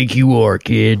you think you are,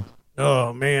 kid?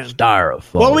 Oh man,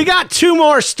 styrofoam. Well, we got 2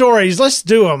 more stories. Let's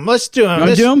do them.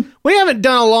 Do them? We haven't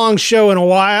done a long show in a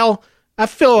while. I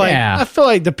feel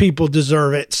like the people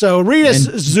deserve it. So read us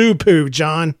Zoo Poo,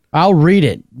 John. I'll read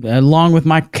it along with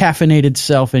my caffeinated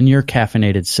self and your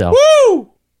caffeinated self. Woo!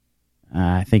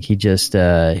 I think he just.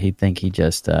 There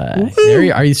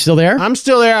you, are you still there? I'm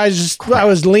still there. I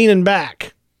was leaning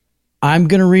back. I'm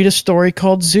gonna read a story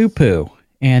called Zoo Poo,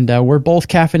 and we're both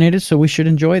caffeinated, so we should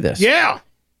enjoy this. Yeah.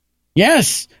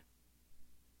 Yes.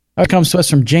 It comes to us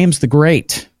from James the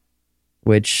Great,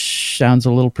 which sounds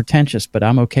a little pretentious, but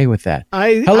I'm okay with that.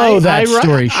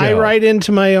 Story show. I write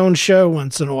into my own show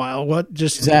once in a while.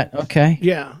 Is that okay?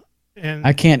 Yeah. And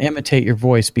I can't imitate your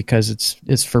voice because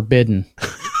it's forbidden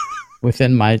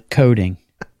within my coding.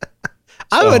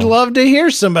 I would love to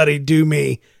hear somebody do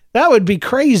me. That would be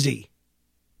crazy.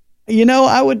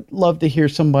 I would love to hear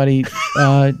somebody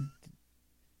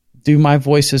do my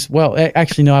voice as well.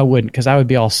 Actually, no, I wouldn't, because I would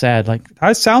be all sad. Like,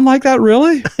 I sound like that,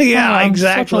 really? Yeah,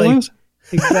 exactly.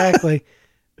 Exactly.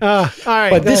 All right.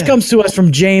 But this comes to us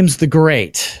from James the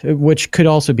Great, which could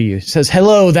also be used. It says,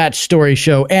 "Hello, that story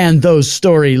show, and those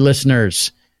story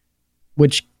listeners,"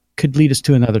 which could lead us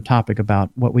to another topic about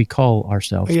what we call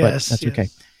ourselves. Yes, but that's okay.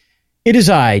 "It is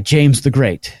I, James the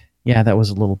Great." Yeah, that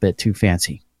was a little bit too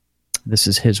fancy. This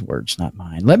is his words, not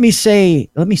mine. Let me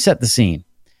set the scene.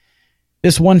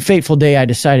 This one fateful day, I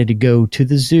decided to go to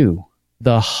the zoo,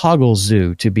 the Hoggle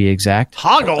Zoo, to be exact.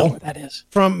 Hoggle? I don't know what that is.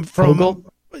 From Hoggle?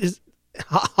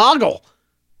 Hoggle.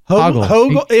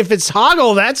 Hoggle. If it's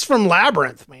Hoggle, that's from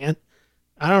Labyrinth, man.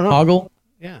 I don't know. Hoggle?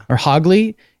 Yeah. Or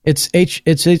Hogley? It's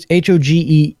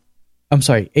H-O-G-E. I'm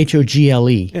sorry,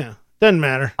 H-O-G-L-E. Yeah. Doesn't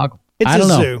matter. Hoggle. It's I don't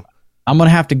know. Zoo. I'm going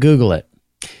to have to Google it.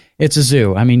 It's a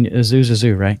zoo. I mean, a zoo's a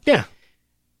zoo, right? Yeah.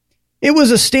 It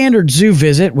was a standard zoo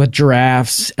visit with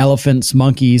giraffes, elephants,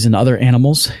 monkeys, and other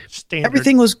animals. Standard.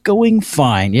 Everything was going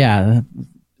fine. Yeah,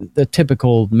 the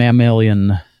typical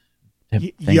mammalian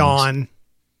things. Yawn.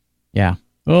 Yeah.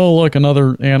 Oh, look,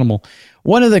 another animal.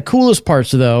 One of the coolest parts,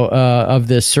 though, of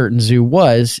this certain zoo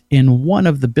was in one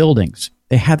of the buildings.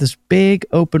 They had this big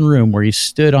open room where you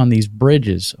stood on these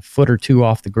bridges a foot or two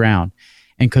off the ground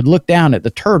and could look down at the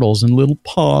turtles in little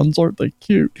ponds. Aren't they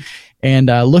cute? And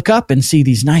look up and see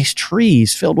these nice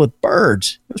trees filled with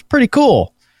birds. It was pretty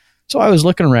cool. So I was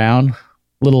looking around,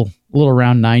 little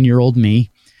around 9-year-old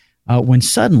me, when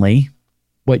suddenly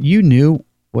what you knew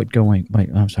was going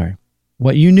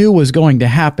to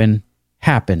happen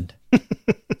happened.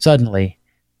 Suddenly,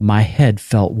 my head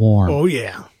felt warm. Oh,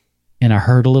 yeah. And I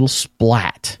heard a little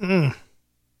splat.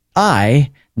 I,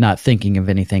 not thinking of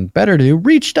anything better to do,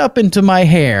 reached up into my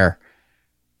hair.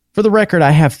 For the record,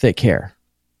 I have thick hair.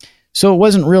 So it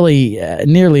wasn't really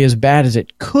nearly as bad as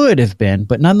it could have been,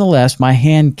 but nonetheless, my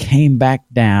hand came back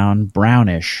down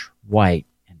brownish, white,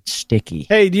 and sticky.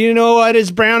 Hey, do you know what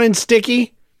is brown and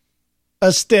sticky?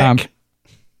 A stick.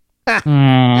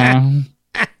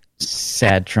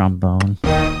 Sad trombone.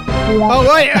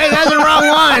 Oh, wait, that's the wrong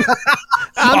one.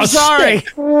 I'm sorry.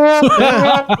 There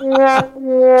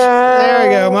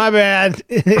we go. My bad.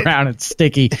 Brown and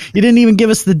sticky. You didn't even give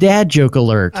us the dad joke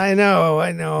alert. I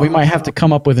know. We might have to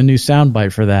come up with a new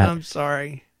soundbite for that. I'm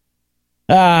sorry.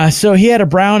 So he had a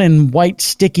brown and white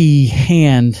sticky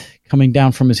hand coming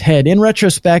down from his head. In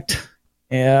retrospect,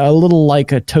 a little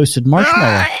like a toasted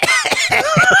marshmallow.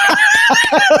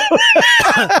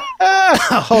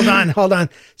 Hold on.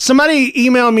 Somebody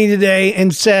emailed me today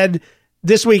and said,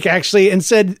 this week actually, and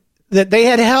said that they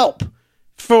had help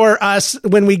for us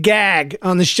when we gag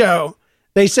on the show.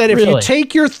 They said if you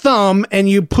take your thumb and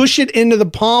you push it into the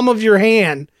palm of your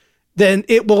hand, then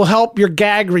it will help your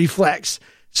gag reflex.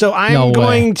 So I'm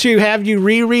going to have you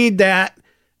reread that.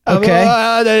 Okay.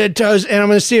 And I'm going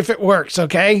to see if it works.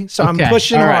 Okay. So I'm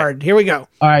pushing hard. Here we go.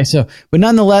 All right. So, but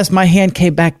nonetheless, my hand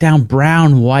came back down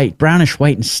brownish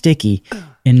white and sticky.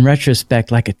 in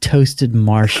retrospect, like a toasted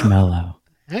marshmallow.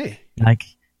 Hey. Like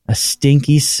a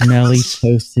stinky, smelly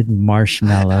toasted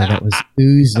marshmallow that was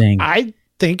oozing. I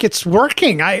think it's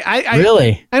working.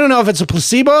 Really? I don't know if it's a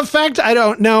placebo effect. I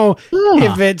don't know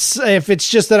if it's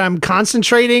just that I'm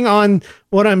concentrating on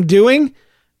what I'm doing.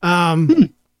 But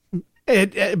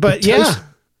yeah.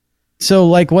 So,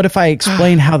 like, what if I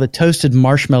explain how the toasted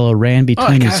marshmallow ran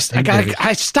between his fingers?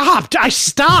 I stopped. I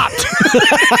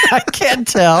can't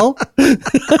tell.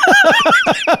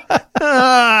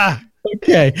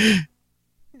 Okay.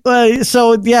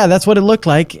 So, yeah, that's what it looked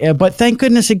like. But thank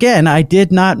goodness, again, I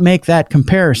did not make that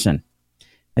comparison.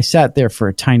 I sat there for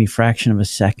a tiny fraction of a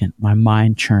second, my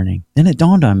mind churning. Then it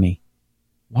dawned on me.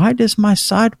 Why does my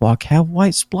sidewalk have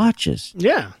white splotches?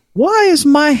 Yeah. Why is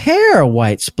my hair a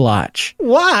white splotch?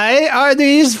 Why are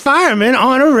these firemen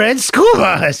on a red school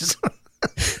bus?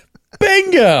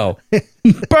 Bingo!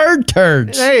 Bird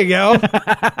turds. There you go.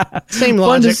 Same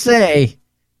logic. Fun to say.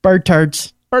 Bird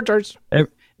turds. Bird turds.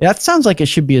 That sounds like it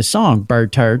should be a song,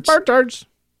 Bird turds. Bird turds.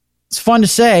 It's fun to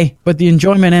say, but the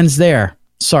enjoyment ends there.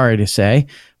 Sorry to say.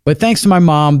 But thanks to my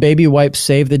mom, baby wipes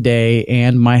saved the day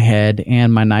and my head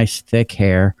and my nice thick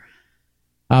hair.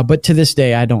 But to this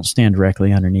day, I don't stand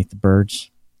directly underneath the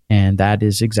birds, and that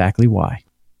is exactly why.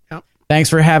 Yep. Thanks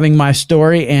for having my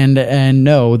story, and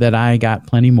know that I got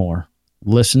plenty more.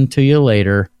 Listen to you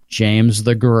later, James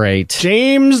the Great.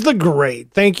 James the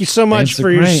Great. Thank you so much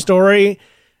for your story.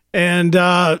 And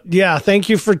yeah, thank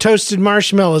you for toasted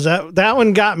marshmallows. That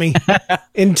one got me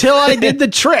until I did the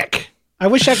trick. I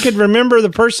wish I could remember the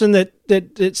person that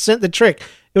sent the trick.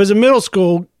 It was a middle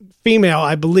school female,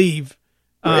 I believe.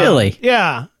 Really?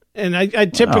 Yeah. And I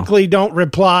typically don't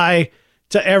reply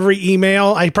to every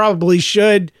email. I probably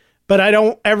should, but I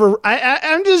don't ever.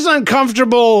 I'm just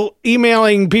uncomfortable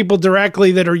emailing people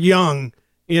directly that are young,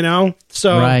 you know?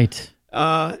 So, right.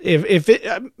 If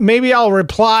it, maybe I'll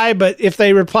reply, but if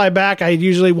they reply back, I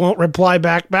usually won't reply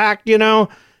back, you know?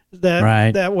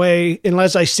 That way,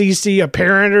 unless I CC a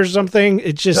parent or something,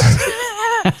 it's just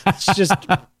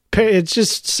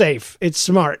safe. It's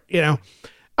smart, you know?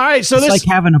 All right, so it's like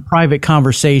having a private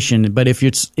conversation, but if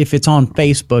it's on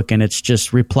Facebook and it's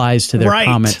just replies to their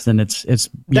comments, then that's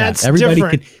everybody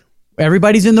different.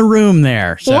 Everybody's in the room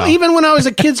there. So. Well, even when I was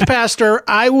a kids pastor,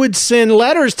 I would send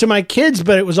letters to my kids,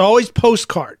 but it was always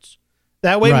postcards.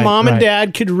 That way, mom and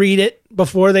dad could read it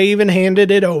before they even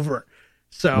handed it over.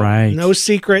 So no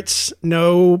secrets,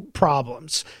 no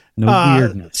problems. No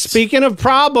weirdness. Speaking of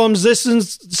problems, this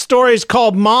story is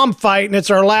called Mom Fight, and it's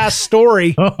our last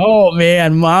story. Oh,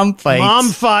 man, Mom Fight. Mom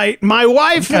Fight. My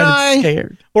wife and I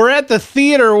were at the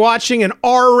theater watching an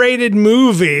R-rated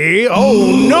movie.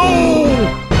 Oh,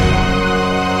 no!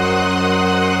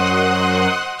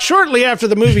 Shortly after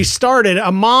the movie started,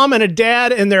 a mom and a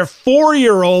dad and their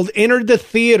 4-year-old entered the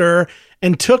theater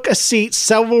and took a seat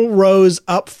several rows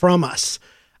up from us.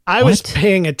 I was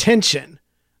paying attention.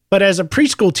 But as a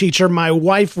preschool teacher, my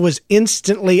wife was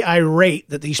instantly irate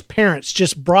that these parents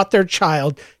just brought their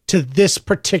child to this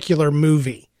particular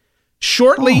movie.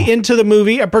 Shortly into the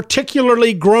movie, a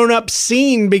particularly grown-up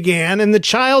scene began, and the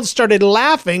child started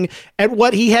laughing at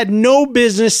what he had no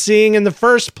business seeing in the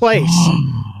first place.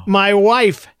 My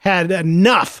wife had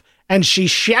enough, and she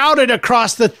shouted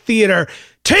across the theater,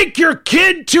 "Take your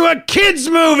kid to a kids'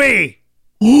 movie!"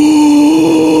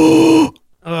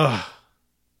 Ugh.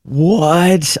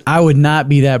 What? I would not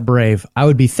be that brave. I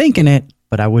would be thinking it,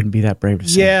 but I wouldn't be that brave to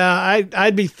say it.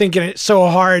 I'd be thinking it so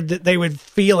hard that they would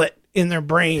feel it in their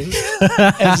brains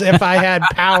as if I had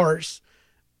powers.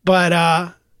 But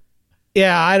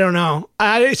yeah, I don't know.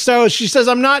 So she says,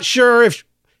 I'm not sure if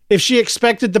she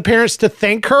expected the parents to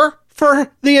thank her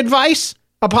for the advice,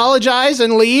 apologize,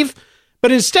 and leave.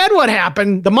 But instead what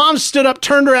happened, the mom stood up,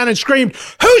 turned around, and screamed,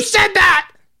 "Who said that?"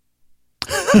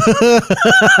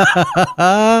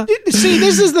 See,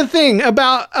 this is the thing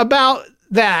about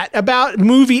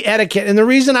movie etiquette, and the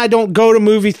reason I don't go to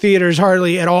movie theaters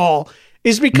hardly at all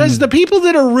is because the people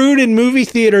that are rude in movie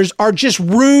theaters are just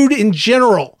rude in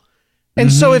general.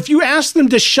 And so if you ask them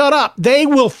to shut up, they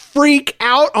will freak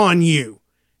out on you.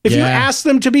 If you ask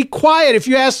them to be quiet, if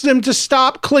you ask them to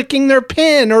stop clicking their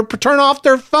pen or turn off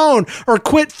their phone or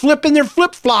quit flipping their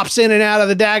flip-flops in and out of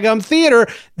the daggum theater,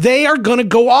 they are going to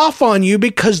go off on you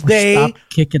because they are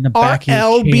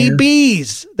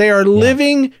LBBs. They are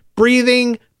living,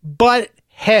 breathing butt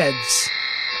heads.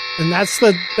 And that's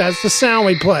the sound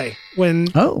we play when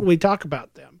we talk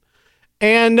about them.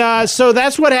 And so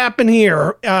that's what happened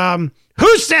here.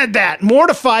 Who said that?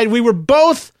 Mortified. We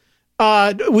both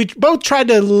tried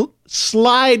to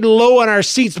slide low on our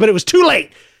seats, but it was too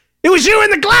late. It was you in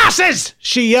the glasses,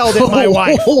 she yelled at my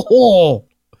wife.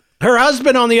 Her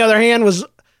husband, on the other hand, was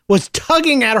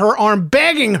tugging at her arm,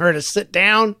 begging her to sit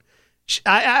down.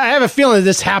 I have a feeling that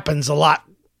this happens a lot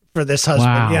for this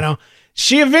husband, you know.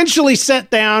 She eventually sat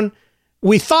down.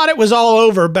 We thought it was all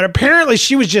over, but apparently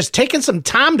she was just taking some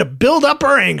time to build up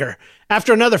her anger.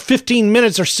 After another 15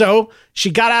 minutes or so,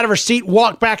 she got out of her seat,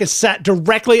 walked back, and sat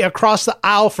directly across the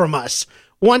aisle from us.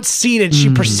 Once seated,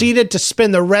 she proceeded to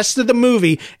spend the rest of the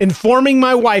movie informing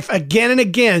my wife again and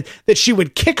again that she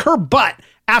would kick her butt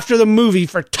after the movie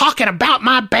for talking about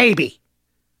my baby.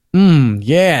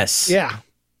 Yes. Yeah.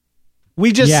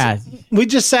 We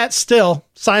just sat still,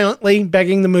 silently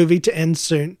begging the movie to end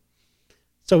soon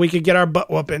so we could get our butt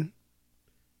whooping.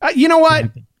 You know what?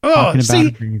 Oh,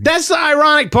 see, that's the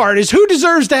ironic part is who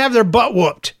deserves to have their butt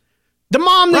whooped? The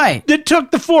mom that took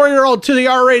the 4-year-old to the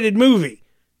R-rated movie.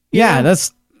 Yeah,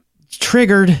 that's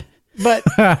triggered. But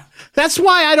that's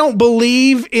why I don't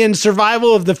believe in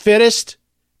survival of the fittest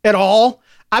at all.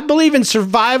 I believe in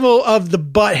survival of the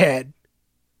butthead.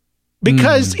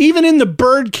 Because even in the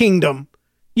bird kingdom,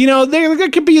 you know, there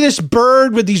could be this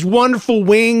bird with these wonderful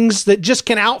wings that just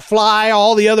can outfly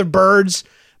all the other birds.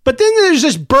 But then there's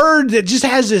this bird that just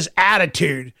has this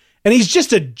attitude, and he's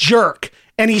just a jerk,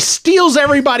 and he steals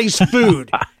everybody's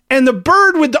food. And the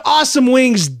bird with the awesome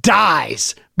wings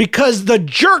dies because the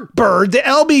jerk bird, the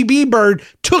LBB bird,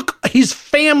 took his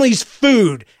family's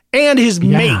food and his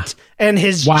mate and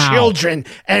his children,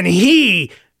 and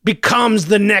he becomes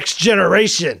the next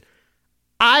generation.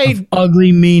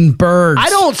 Ugly, mean birds. I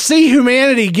don't see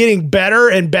humanity getting better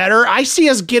and better. I see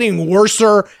us getting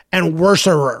worser and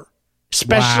worser,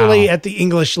 especially at the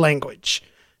English language.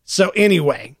 So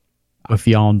anyway, with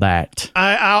you on that,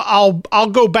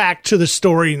 I'll go back to the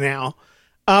story now.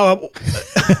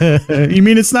 You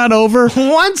mean it's not over?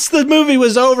 Once the movie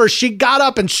was over, she got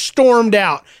up and stormed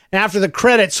out. And after the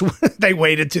credits, they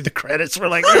waited to the credits. We're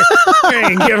like,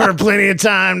 hey, give her plenty of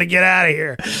time to get out of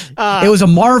here. It was a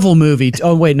Marvel movie.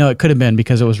 Oh, wait, no, it could have been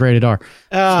because it was rated R.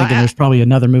 I was thinking there's probably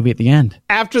another movie at the end.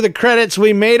 After the credits,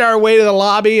 we made our way to the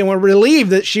lobby and were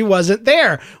relieved that she wasn't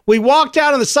there. We walked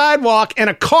out on the sidewalk and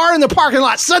a car in the parking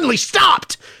lot suddenly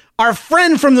stopped. Our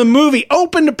friend from the movie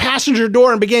opened the passenger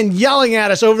door and began yelling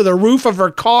at us over the roof of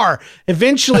her car.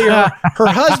 Eventually, her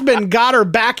husband got her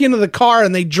back into the car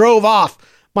and they drove off.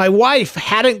 My wife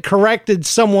hadn't corrected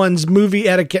someone's movie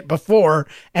etiquette before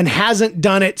and hasn't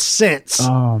done it since.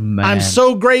 Oh, man. I'm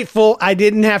so grateful I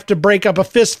didn't have to break up a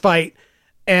fist fight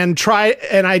and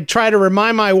I try to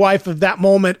remind my wife of that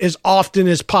moment as often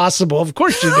as possible. Of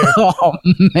course you do. Oh,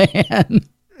 man.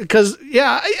 Because,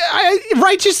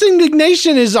 righteous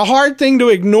indignation is a hard thing to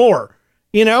ignore.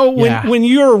 You know, when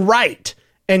you're right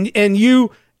and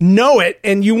you know it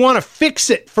and you want to fix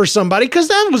it for somebody, because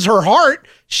that was her heart.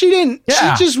 She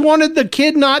just wanted the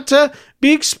kid not to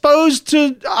be exposed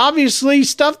to, obviously,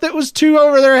 stuff that was too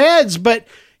over their heads. But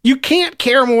you can't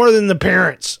care more than the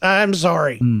parents. I'm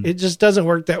sorry. It just doesn't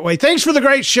work that way. Thanks for the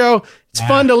great show. It's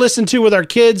fun to listen to with our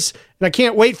kids. And I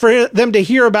can't wait for them to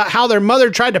hear about how their mother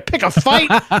tried to pick a fight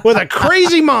with a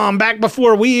crazy mom back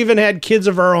before we even had kids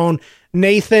of our own.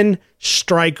 Nathan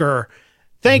Stryker.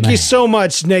 Thank you so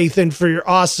much, Nathan, for your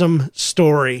awesome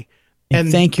story.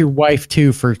 And thank your wife,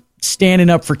 too, for standing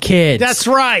up for kids. That's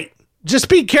right. Just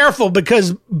be careful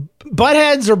because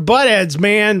buttheads are buttheads,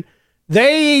 man.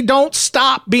 They don't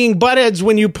stop being buttheads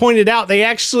when you point it out. They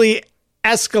actually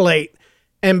escalate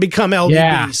and become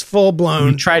LDBs, full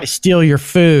blown. You try to steal your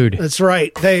food. That's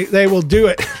right. They will do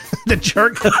it. The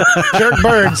jerk birds.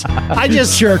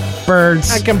 Jerk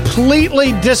birds. I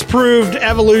completely disproved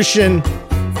evolution.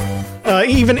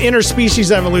 Even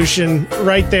interspecies evolution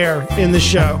right there in the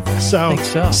show. So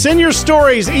send your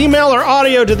stories, email or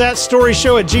audio to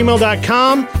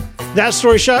thatstoryshow@gmail.com.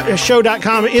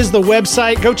 Thatstoryshow.com is the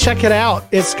website. Go check it out.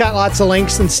 It's got lots of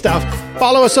links and stuff.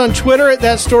 Follow us on Twitter at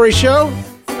thatstoryshow.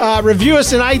 Review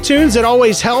us in iTunes. It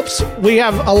always helps. We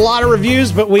have a lot of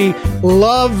reviews, but we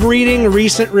love reading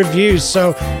recent reviews.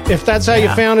 So if that's how you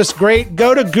found us, great.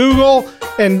 Go to Google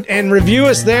and review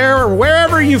us there or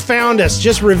wherever you found us.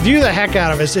 Just review the heck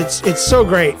out of us. It's so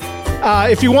great.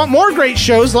 If you want more great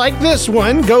shows like this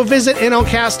one, go visit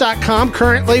nlcast.com.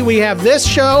 Currently, we have this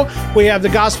show. We have the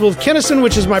Gospel of Kinnison,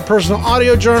 which is my personal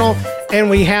audio journal. And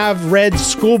we have Red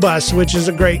School Bus, which is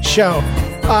a great show.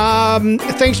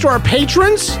 Thanks to our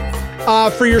patrons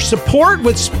for your support,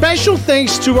 with special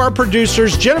thanks to our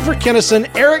producers, Jennifer Kinnison,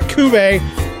 Eric Cube,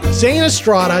 Zane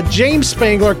Estrada, James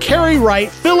Spangler, Carrie Wright,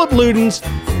 Philip Ludens,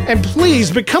 and please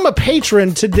become a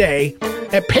patron today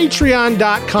at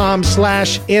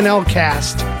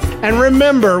patreon.com/NLCast. And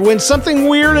remember, when something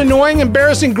weird, annoying,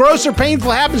 embarrassing, gross, or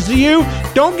painful happens to you,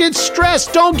 don't get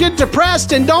stressed, don't get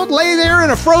depressed, and don't lay there in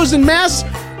a frozen mess.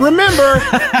 Remember,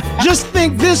 just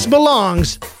think this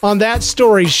belongs on That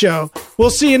Story Show.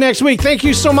 We'll see you next week. Thank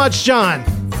you so much, John.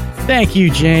 Thank you,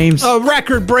 James. A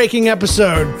record-breaking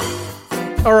episode.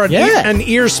 Or an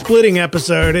ear-splitting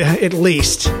episode, at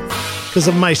least, because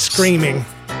of my screaming.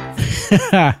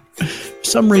 For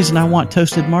some reason, I want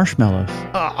toasted marshmallows.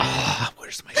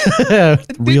 Where's my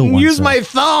real ones? Use my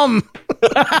thumb.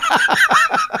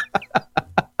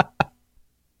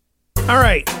 All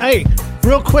right. Hey,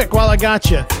 real quick while I got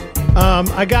you.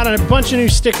 I got a bunch of new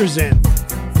stickers in.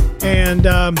 And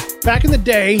back in the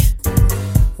day,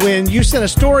 when you sent a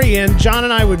story in, John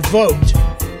and I would vote.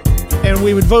 And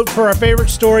we would vote for our favorite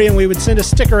story, and we would send a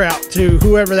sticker out to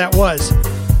whoever that was.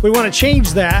 We want to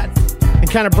change that and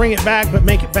kind of bring it back, but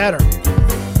make it better.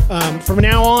 From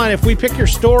now on, if we pick your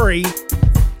story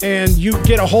and you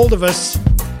get a hold of us,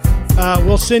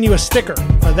 we'll send you a sticker.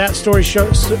 That Story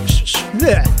Show.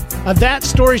 That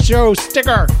Story Show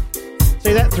sticker.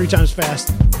 Say that 3 times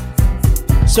fast.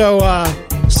 So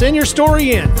send your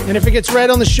story in, and if it gets read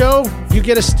on the show, you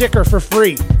get a sticker for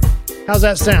free. How's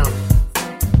that sound?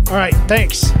 All right,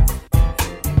 thanks.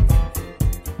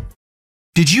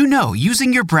 Did you know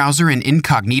using your browser in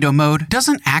incognito mode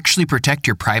doesn't actually protect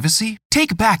your privacy?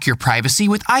 Take back your privacy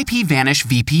with IPVanish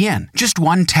VPN. Just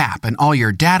one tap and all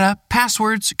your data,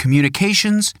 passwords,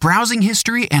 communications, browsing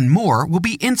history, and more will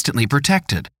be instantly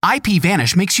protected.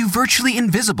 IPVanish makes you virtually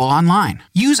invisible online.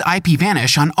 Use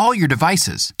IPVanish on all your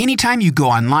devices, anytime you go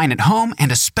online at home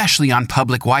and especially on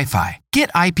public Wi-Fi.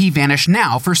 Get IPVanish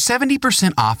now for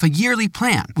 70% off a yearly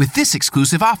plan with this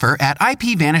exclusive offer at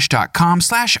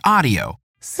ipvanish.com/audio.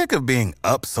 Sick of being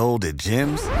upsold at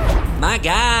gyms? My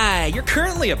guy, you're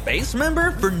currently a base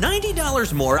member? For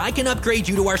 $90 more, I can upgrade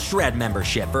you to our Shred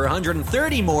membership. For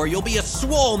 $130 more, you'll be a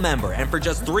Swole member. And for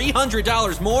just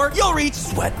 $300 more, you'll reach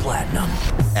Sweat Platinum.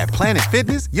 At Planet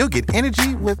Fitness, you'll get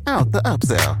energy without the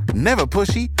upsell. Never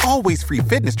pushy, always free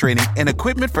fitness training and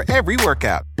equipment for every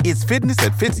workout. It's fitness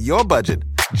that fits your budget.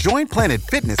 Join Planet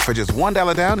Fitness for just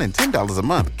 $1 down and $10 a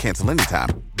month. Cancel anytime.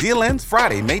 Deal ends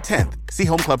Friday, May 10th. See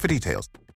Home Club for details.